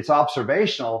 It's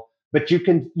observational, but you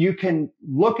can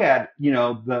look at,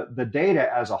 the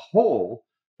data as a whole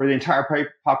for the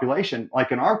entire population,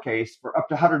 like in our case, for up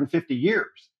to 150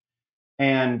 years.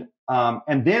 And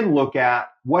then look at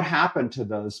what happened to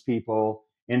those people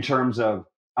in terms of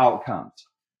outcomes.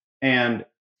 And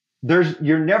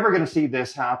you're never going to see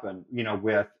this happen,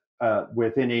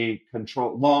 with any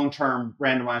long-term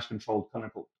randomized controlled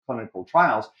clinical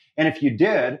trials. And if you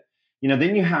did,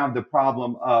 then you have the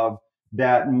problem of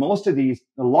that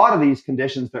a lot of these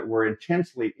conditions that we're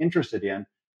intensely interested in,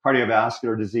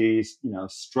 cardiovascular disease,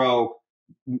 stroke,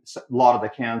 a lot of the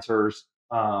cancers,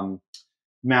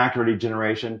 macular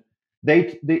degeneration,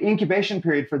 the incubation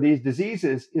period for these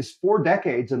diseases is 4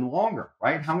 decades and longer,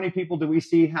 right? How many people do we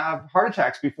see have heart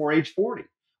attacks before age 40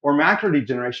 or macular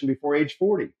degeneration before age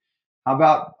 40? How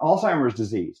about Alzheimer's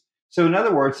disease? So in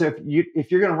other words, if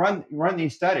you're going to run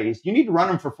these studies, you need to run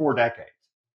them for 4 decades.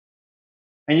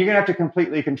 And you're going to have to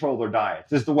completely control their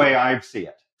diets, is the way I see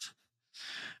it.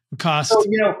 Cost. So,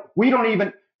 we don't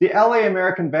even, the LA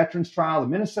American Veterans Trial, the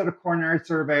Minnesota Coronary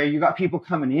Survey, you got people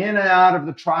coming in and out of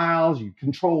the trials. You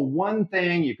control one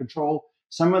thing, you control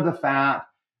some of the fat,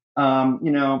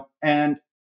 and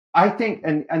I think,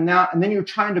 and then you're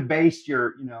trying to base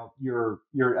your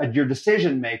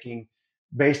decision making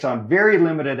based on very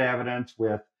limited evidence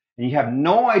and you have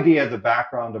no idea the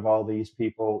background of all these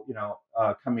people,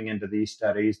 coming into these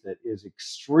studies. That is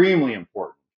extremely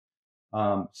important.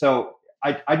 So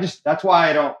I just, that's why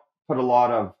I don't put a lot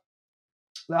of,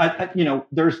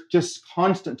 there's just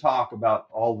constant talk about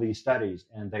all these studies,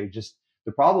 and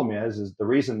the problem is the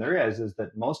reason there is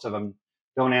that most of them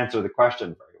don't answer the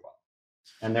question very well,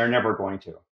 and they're never going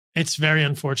to. It's very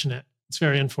unfortunate.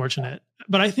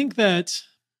 But I think that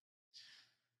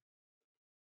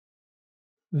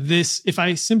if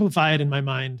I simplify it in my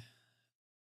mind,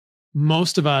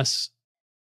 most of us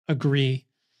agree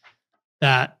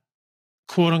that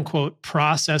quote unquote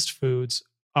processed foods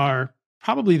are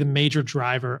probably the major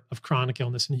driver of chronic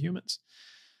illness in humans.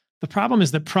 The problem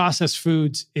is that processed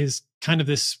foods is kind of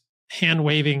this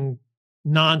hand-waving,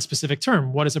 non-specific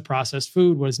term. What is a processed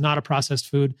food? What is not a processed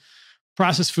food?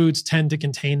 Processed foods tend to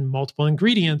contain multiple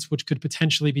ingredients, which could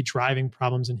potentially be driving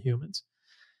problems in humans.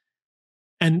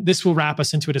 And this will wrap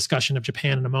us into a discussion of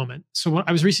Japan in a moment. So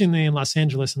I was recently in Los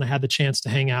Angeles, and I had the chance to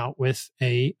hang out with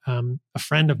a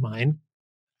friend of mine,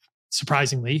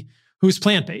 surprisingly, who's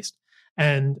plant-based.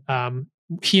 And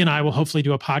he and I will hopefully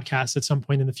do a podcast at some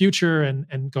point in the future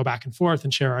and go back and forth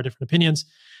and share our different opinions.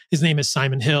 His name is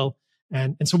Simon Hill.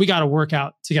 And so we got a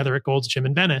workout together at Gold's Gym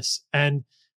in Venice. And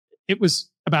it was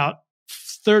about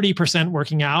 30%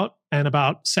 working out and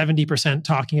about 70%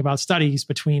 talking about studies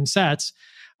between sets.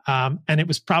 And it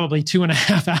was probably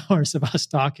 2.5 hours of us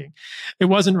talking. It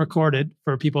wasn't recorded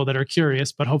for people that are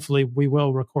curious, but hopefully we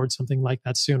will record something like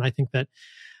that soon. I think that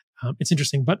it's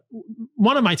interesting. But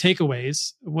one of my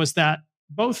takeaways was that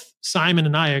both Simon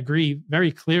and I agree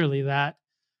very clearly that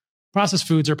processed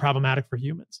foods are problematic for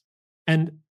humans.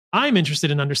 And I'm interested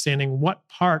in understanding what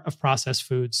part of processed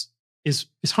foods is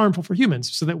harmful for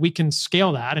humans so that we can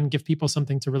scale that and give people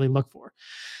something to really look for.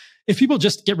 If people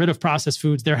just get rid of processed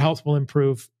foods, their health will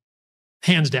improve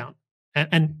hands down.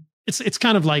 And it's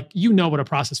kind of like, what a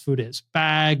processed food is.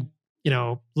 Bag,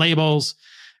 labels.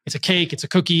 It's a cake, it's a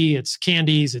cookie, it's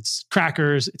candies, it's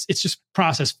crackers. It's just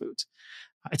processed foods.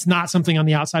 It's not something on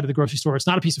the outside of the grocery store. It's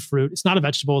not a piece of fruit. It's not a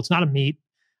vegetable. It's not a meat.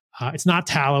 It's not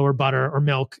tallow or butter or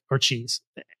milk or cheese.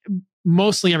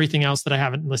 Mostly everything else that I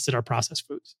haven't listed are processed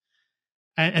foods.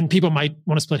 And people might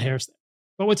want to split hairs there.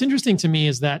 But what's interesting to me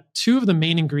is that 2 of the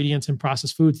main ingredients in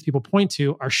processed foods people point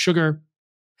to are sugar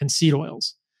and seed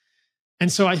oils.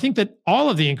 And so I think that all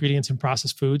of the ingredients in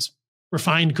processed foods,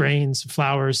 refined grains,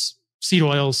 flours, seed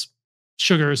oils,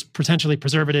 sugars, potentially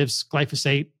preservatives,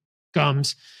 glyphosate,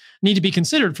 gums, need to be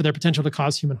considered for their potential to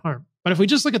cause human harm. But if we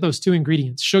just look at those 2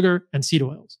 ingredients, sugar and seed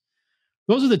oils,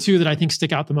 those are the 2 that I think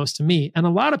stick out the most to me. And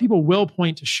a lot of people will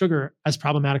point to sugar as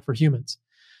problematic for humans.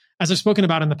 As I've spoken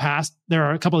about in the past, there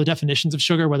are a couple of definitions of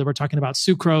sugar, whether we're talking about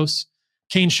sucrose,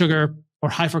 cane sugar, or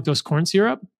high fructose corn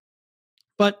syrup.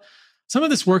 But some of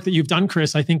this work that you've done,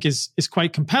 Chris, I think is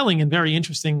quite compelling and very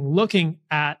interesting, looking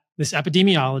at this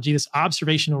epidemiology, this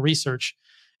observational research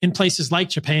in places like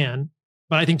Japan,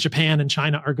 but I think Japan and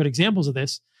China are good examples of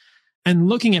this, and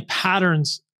looking at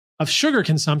patterns of sugar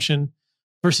consumption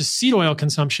versus seed oil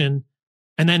consumption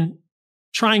and then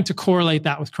trying to correlate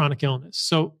that with chronic illness.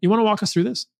 So you want to walk us through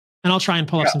this? And I'll try and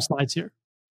pull up some slides here.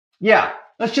 Yeah,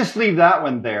 let's just leave that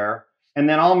one there. And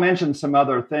then I'll mention some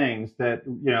other things that,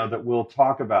 that we'll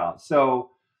talk about. So,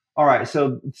 all right.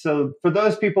 So for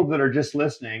those people that are just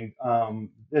listening,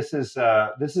 this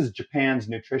is Japan's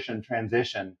nutrition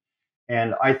transition.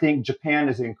 And I think Japan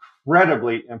is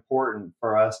incredibly important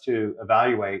for us to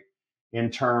evaluate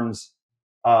in terms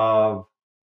of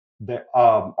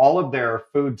all of their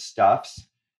foodstuffs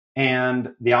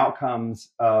and the outcomes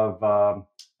of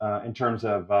in terms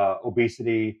of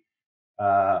obesity,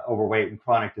 overweight, and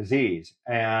chronic disease.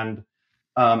 And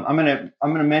I'm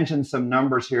gonna mention some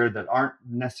numbers here that aren't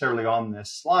necessarily on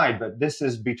this slide, but this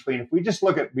is if we just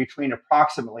look at between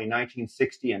approximately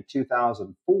 1960 and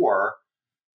 2004.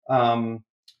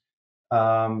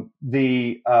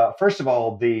 First of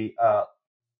all, the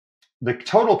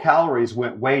total calories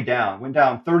went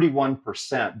down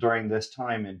 31% during this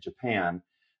time in Japan.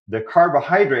 The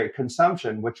carbohydrate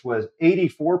consumption, which was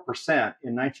 84%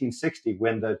 in 1960,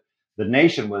 when the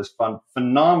nation was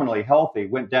phenomenally healthy,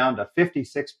 went down to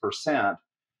 56%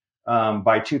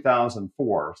 by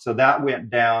 2004. So that went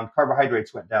down.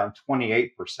 Carbohydrates went down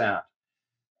 28%.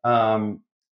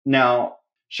 Now,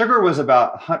 sugar was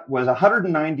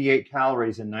 198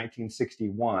 calories in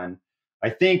 1961. I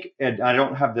think, and I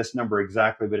don't have this number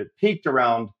exactly, but it peaked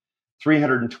around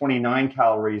 329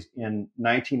 calories in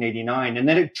 1989, and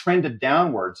then it trended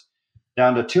downwards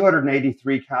down to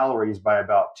 283 calories by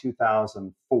about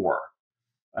 2004,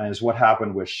 is what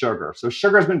happened with sugar. So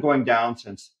sugar has been going down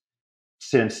since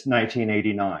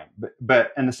 1989.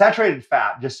 And the saturated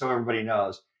fat, just so everybody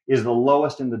knows, is the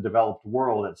lowest in the developed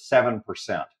world at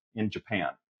 7% in Japan.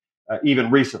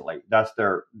 Even recently, that's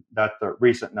their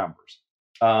recent numbers.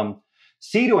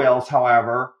 Seed oils,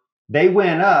 however, they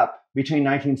went up between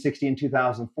 1960 and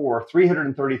 2004,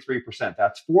 333%.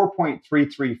 That's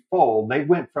 4.33 fold. They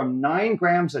went from 9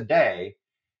 grams a day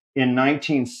in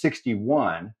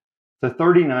 1961 to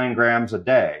 39 grams a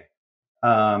day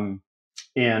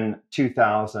in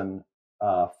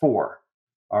 2004.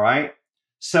 All right.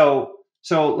 So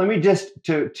let me just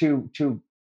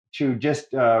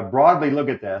broadly look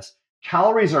at this.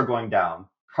 Calories are going down.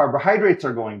 Carbohydrates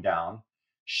are going down.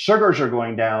 Sugars are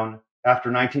going down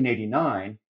after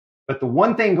 1989. But the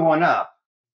one thing going up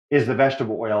is the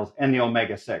vegetable oils and the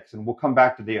omega-6. And we'll come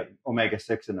back to the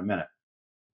omega-6 in a minute.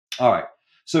 All right.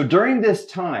 So during this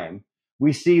time,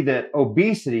 we see that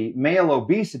male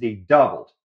obesity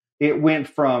doubled. It went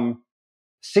from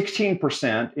 16%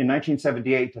 in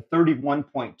 1978 to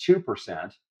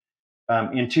 31.2%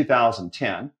 in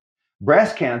 2010.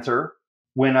 Breast cancer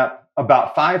went up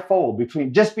about fivefold between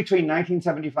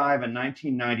 1975 and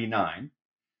 1999.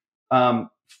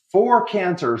 4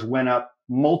 cancers went up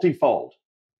multifold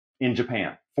in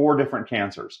Japan. 4 different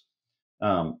cancers.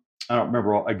 I don't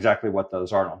remember exactly what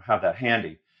those are. I don't have that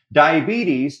handy.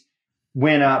 Diabetes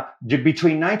went up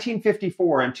between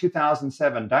 1954 and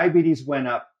 2007. Diabetes went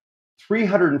up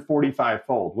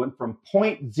 345-fold. Went from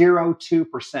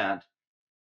 0.02%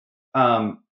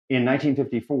 in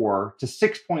 1954 to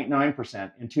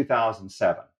 6.9% in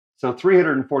 2007. So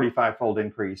 345-fold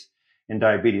increase in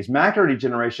diabetes. Macular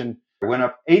degeneration went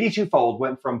up 82-fold,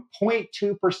 went from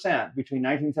 0.2% between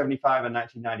 1975 and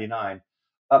 1999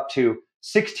 up to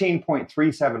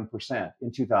 16.37%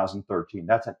 in 2013.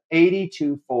 That's an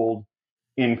 82-fold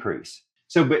increase.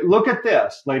 So, but look at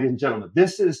this, ladies and gentlemen.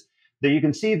 This is that you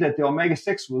can see that the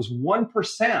omega-6 was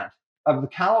 1% of the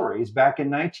calories back in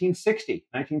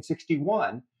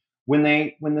 1961, when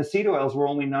the seed oils were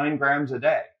only 9 grams a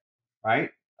day, right?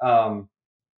 And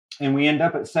we end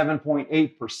up at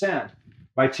 7.8%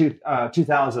 by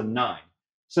 2009.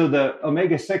 So the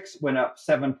omega-6 went up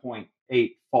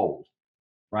 7.8 fold,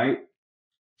 right?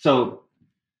 So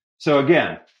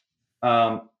again,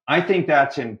 I think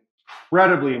that's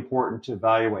incredibly important to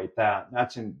evaluate that.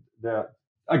 That's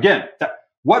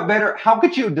what better? How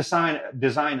could you design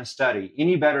a study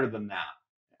any better than that?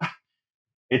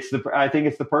 I think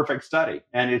it's the perfect study,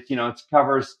 and it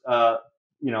covers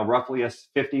roughly a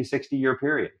 50, 60 year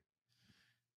period.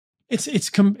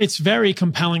 It's very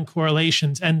compelling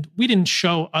correlations, and we didn't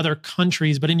show other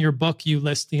countries, but in your book you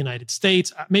list the United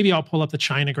States. Maybe I'll pull up the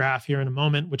China graph here in a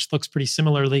moment, which looks pretty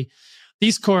similarly.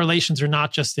 These correlations are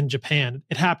not just in Japan;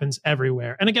 it happens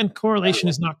everywhere. And again, correlation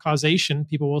is not causation.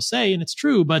 People will say, and it's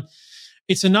true, but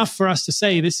it's enough for us to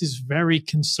say this is very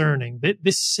concerning.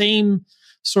 This same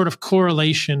sort of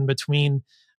correlation between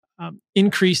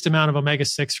increased amount of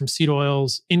omega-6 from seed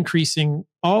oils, increasing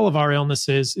all of our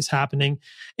illnesses is happening.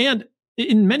 And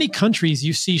in many countries,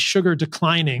 you see sugar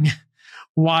declining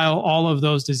while all of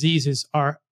those diseases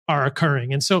are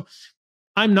occurring. And so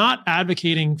I'm not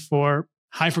advocating for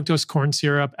high fructose corn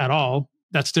syrup at all.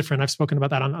 That's different. I've spoken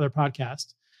about that on other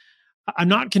podcasts. I'm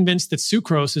not convinced that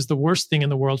sucrose is the worst thing in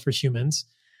the world for humans.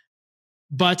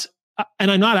 But,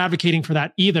 and I'm not advocating for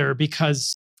that either,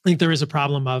 because I think there is a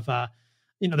problem of,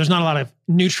 there's not a lot of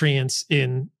nutrients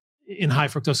in high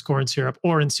fructose corn syrup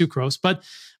or in sucrose. But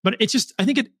it's just, I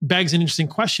think it begs an interesting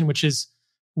question, which is,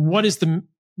 what is the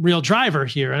real driver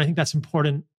here? And I think that's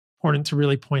important to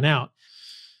really point out.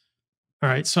 All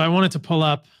right. So I wanted to pull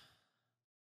up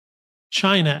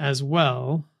China as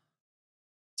well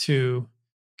to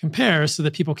compare so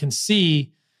that people can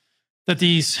see that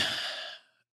these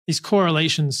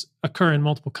correlations occur in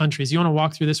multiple countries. You want to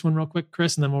walk through this one real quick,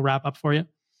 Chris, and then we'll wrap up for you?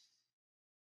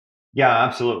 Yeah,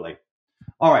 absolutely.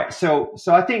 All right. So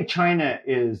I think China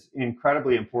is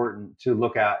incredibly important to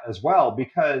look at as well,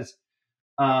 because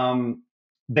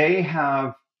they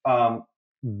have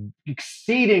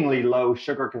exceedingly low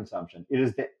sugar consumption. It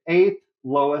is the 8th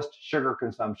lowest sugar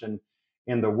consumption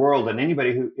in the world. And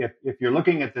anybody who, if you're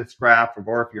looking at this graph,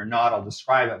 or if you're not, I'll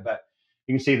describe it, but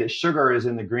you can see that sugar is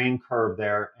in the green curve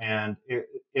there, and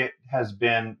it has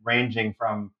been ranging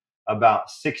from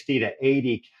about 60 to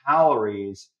 80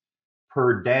 calories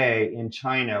per day in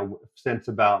China since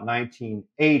about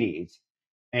 1980s.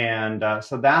 And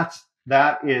so that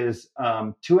is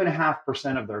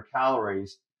 2.5% of their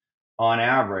calories on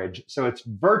average. So it's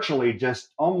virtually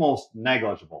just almost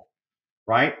negligible,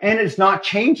 right? And it's not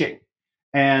changing.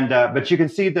 And but you can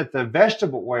see that the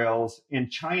vegetable oils in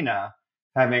China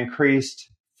have increased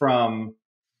from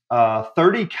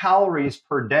 30 calories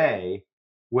per day,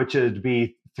 which would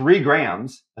be 3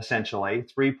 grams, essentially,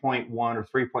 3.1 or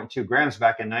 3.2 grams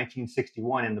back in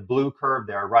 1961 in the blue curve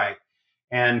there, right?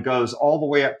 And goes all the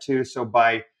way up to, so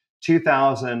by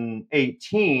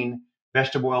 2018,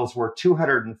 vegetable oils were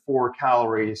 204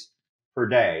 calories per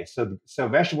day. So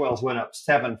vegetable oils went up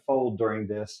 7-fold during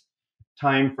this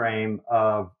time frame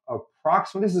of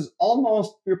approximately, this is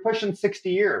almost, you're pushing 60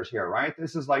 years here, right?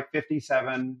 This is like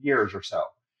 57 years or so,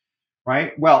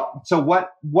 right? Well, so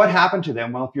what happened to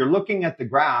them? Well, if you're looking at the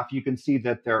graph, you can see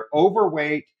that their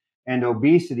overweight and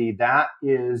obesity, that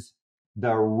is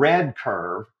the red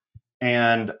curve.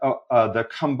 And the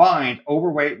combined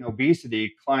overweight and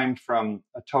obesity climbed from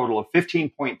a total of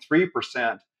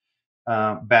 15.3%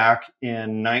 back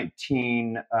in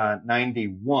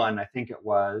 1991, I think it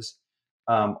was,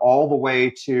 all the way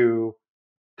to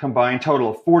combined total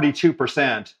of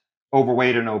 42%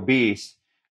 overweight and obese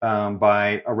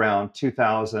by around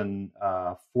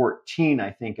 2014,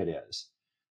 I think it is.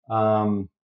 And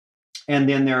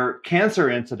then their cancer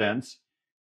incidence,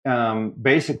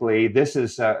 basically, this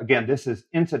is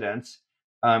incidence,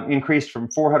 increased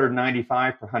from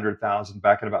 495 per 100,000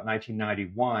 back in about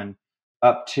 1991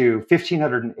 up to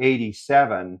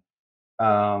 1,587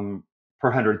 per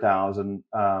 100,000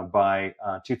 by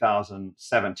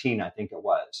 2017, I think it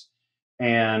was.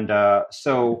 And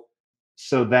so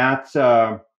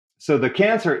the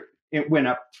cancer, it went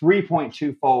up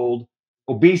 3.2-fold.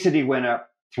 Obesity went up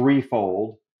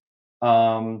 3-fold.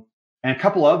 And a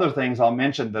couple other things I'll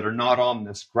mention that are not on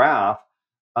this graph.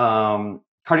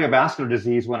 Cardiovascular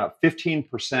disease went up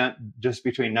 15% just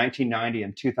between 1990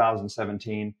 and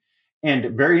 2017.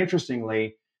 And very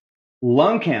interestingly,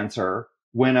 lung cancer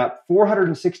went up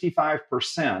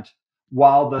 465%,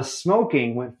 while the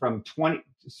smoking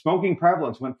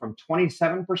prevalence went from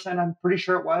 27%, I'm pretty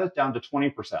sure it was, down to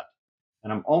 20%.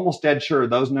 And I'm almost dead sure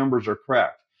those numbers are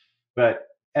correct. But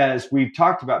as we've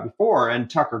talked about before, and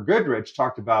Tucker Goodrich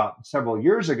talked about several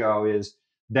years ago, is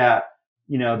that,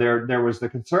 there was the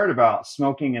concern about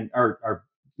smoking or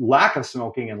lack of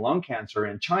smoking and lung cancer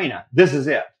in China. This is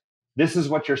it. This is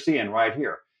what you're seeing right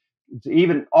here.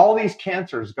 Even all these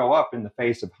cancers go up in the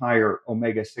face of higher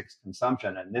omega-6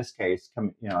 consumption. In this case,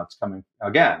 it's coming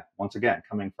once again,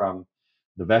 coming from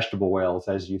the vegetable oils,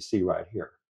 as you see right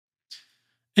here.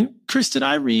 And Chris, did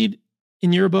I read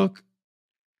in your book,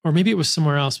 or maybe it was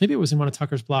somewhere else, maybe it was in one of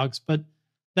Tucker's blogs, but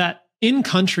that in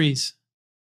countries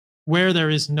where there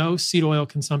is no seed oil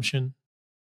consumption,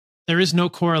 there is no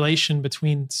correlation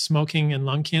between smoking and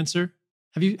lung cancer?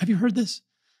 Have you heard this?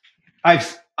 I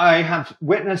have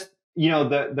witnessed,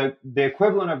 the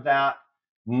equivalent of that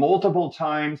multiple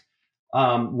times.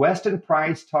 Weston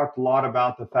Price talked a lot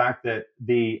about the fact that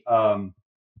the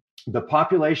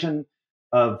population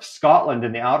of Scotland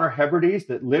and the Outer Hebrides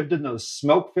that lived in those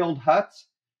smoke-filled huts,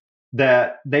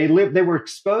 that they were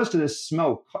exposed to this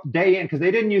smoke day in, because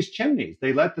they didn't use chimneys.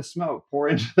 They let the smoke pour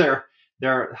into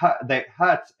their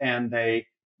huts, and they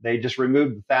just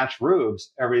removed the thatched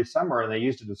roofs every summer, and they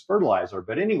used it as fertilizer.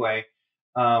 But anyway,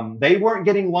 they weren't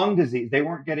getting lung disease. They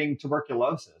weren't getting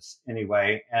tuberculosis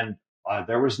anyway. And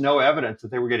There was no evidence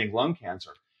that they were getting lung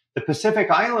cancer. The Pacific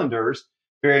Islanders,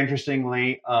 very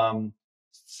interestingly,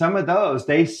 some of those,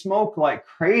 they smoke like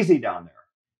crazy down there.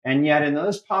 And yet in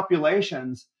those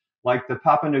populations, like the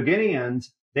Papua New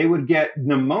Guineans, they would get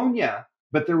pneumonia,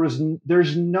 but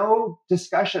there's no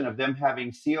discussion of them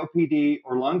having COPD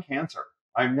or lung cancer.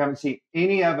 I haven't seen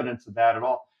any evidence of that at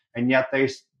all. And yet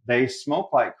they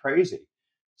smoke like crazy.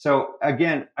 So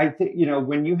again, I think,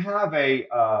 when you have an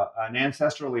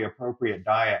ancestrally appropriate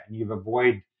diet and you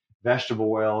avoid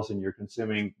vegetable oils and you're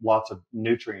consuming lots of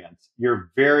nutrients,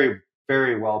 you're very,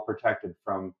 very well protected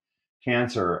from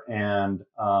cancer. And,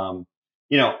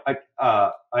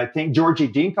 I think Georgi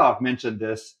Dinkov mentioned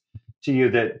this to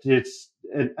you, that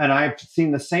and I've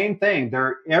seen the same thing.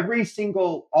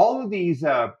 All of these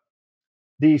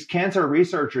cancer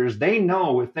researchers, they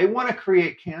know if they want to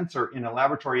create cancer in a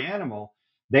laboratory animal,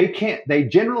 they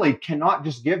generally cannot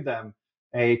just give them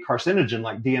a carcinogen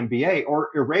like DMBA or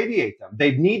irradiate them.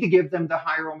 They need to give them the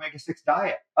higher omega-6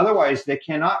 diet. Otherwise, they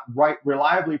cannot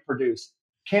reliably produce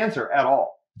cancer at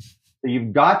all. So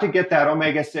you've got to get that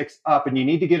omega-6 up, and you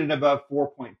need to get it above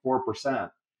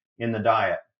 4.4% in the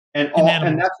diet. And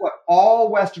that's what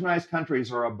all westernized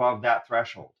countries are above that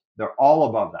threshold. They're all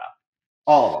above that.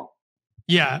 All of them.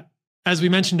 Yeah. As we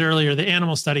mentioned earlier, the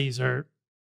animal studies are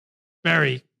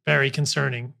very, very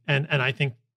concerning. And I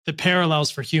think the parallels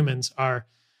for humans are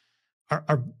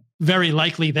very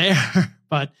likely there,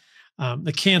 but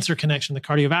the cancer connection, the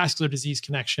cardiovascular disease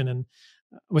connection, and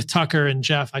with Tucker and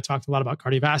Jeff, I talked a lot about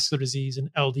cardiovascular disease and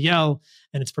LDL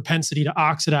and its propensity to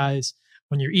oxidize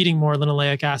when you're eating more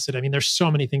linoleic acid. I mean, there's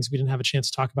so many things we didn't have a chance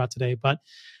to talk about today, but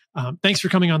thanks for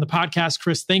coming on the podcast,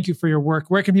 Chris. Thank you for your work.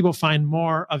 Where can people find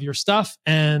more of your stuff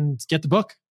and get the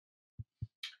book?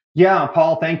 Yeah,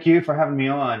 Paul, thank you for having me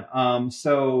on.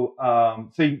 So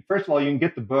first of all, you can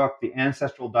get the book, The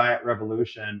Ancestral Diet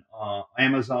Revolution,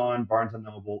 Amazon, Barnes &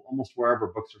 Noble, almost wherever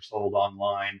books are sold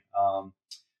online.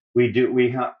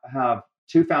 We have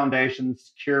two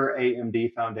foundations, Cure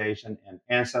AMD Foundation and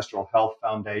Ancestral Health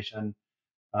Foundation.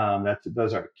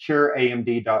 Those are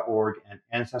cureamd.org and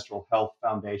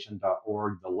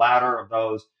ancestralhealthfoundation.org. The latter of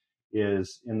those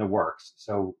is in the works.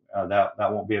 So that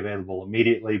won't be available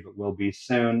immediately, but will be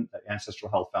soon, the Ancestral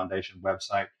Health Foundation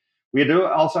website. We do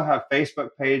also have Facebook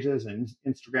pages and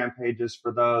Instagram pages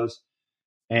for those.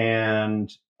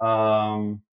 And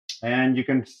you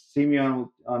can see me on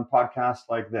podcasts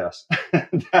like this.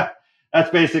 That's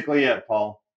basically it,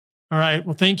 Paul. All right.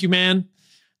 Well, thank you, man.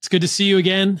 It's good to see you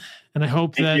again. And I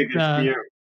hope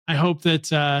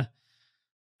that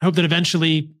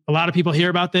eventually a lot of people hear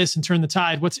about this and turn the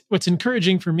tide. What's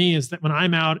encouraging for me is that when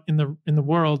I'm out in the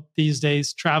world these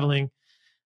days traveling,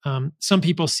 some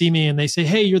people see me and they say,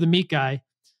 "Hey, you're the meat guy,"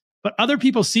 but other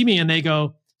people see me and they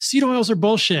go, "Seed oils are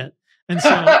bullshit." And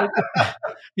so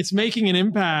it's making an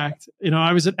impact.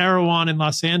 I was at Erewhon in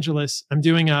Los Angeles. I'm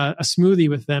doing a smoothie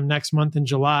with them next month in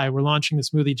July. We're launching the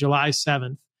smoothie July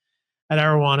 7th at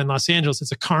Erewhon in Los Angeles.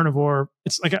 It's a carnivore.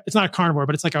 It's not a carnivore,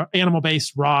 but it's like an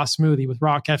animal-based raw smoothie with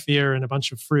raw kefir and a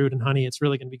bunch of fruit and honey. It's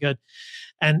really going to be good.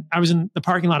 And I was in the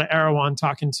parking lot of Erewhon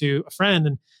talking to a friend,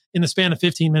 and in the span of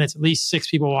 15 minutes, at least 6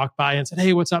 people walked by and said,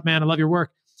 "Hey, what's up, man? I love your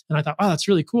work." And I thought, wow, that's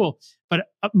really cool. But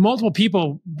multiple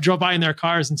people drove by in their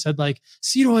cars and said, like,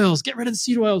 "Seed oils, get rid of the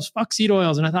seed oils, fuck seed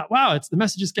oils." And I thought, wow, the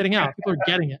message is getting out. People are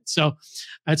getting it. So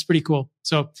that's pretty cool.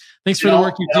 So thanks for the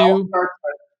work you do.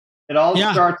 It all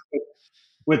starts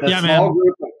with a small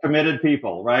group of committed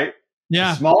people, right?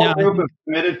 Yeah. A small group of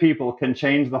committed people can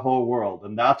change the whole world.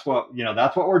 And that's what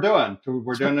we're doing.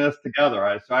 We're doing this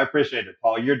together. So I appreciate it,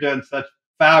 Paul. You're doing such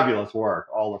fabulous work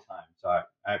all the time. So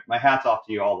my hat's off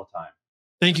to you all the time.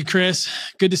 Thank you, Chris.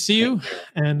 Good to see you.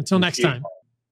 And until next time.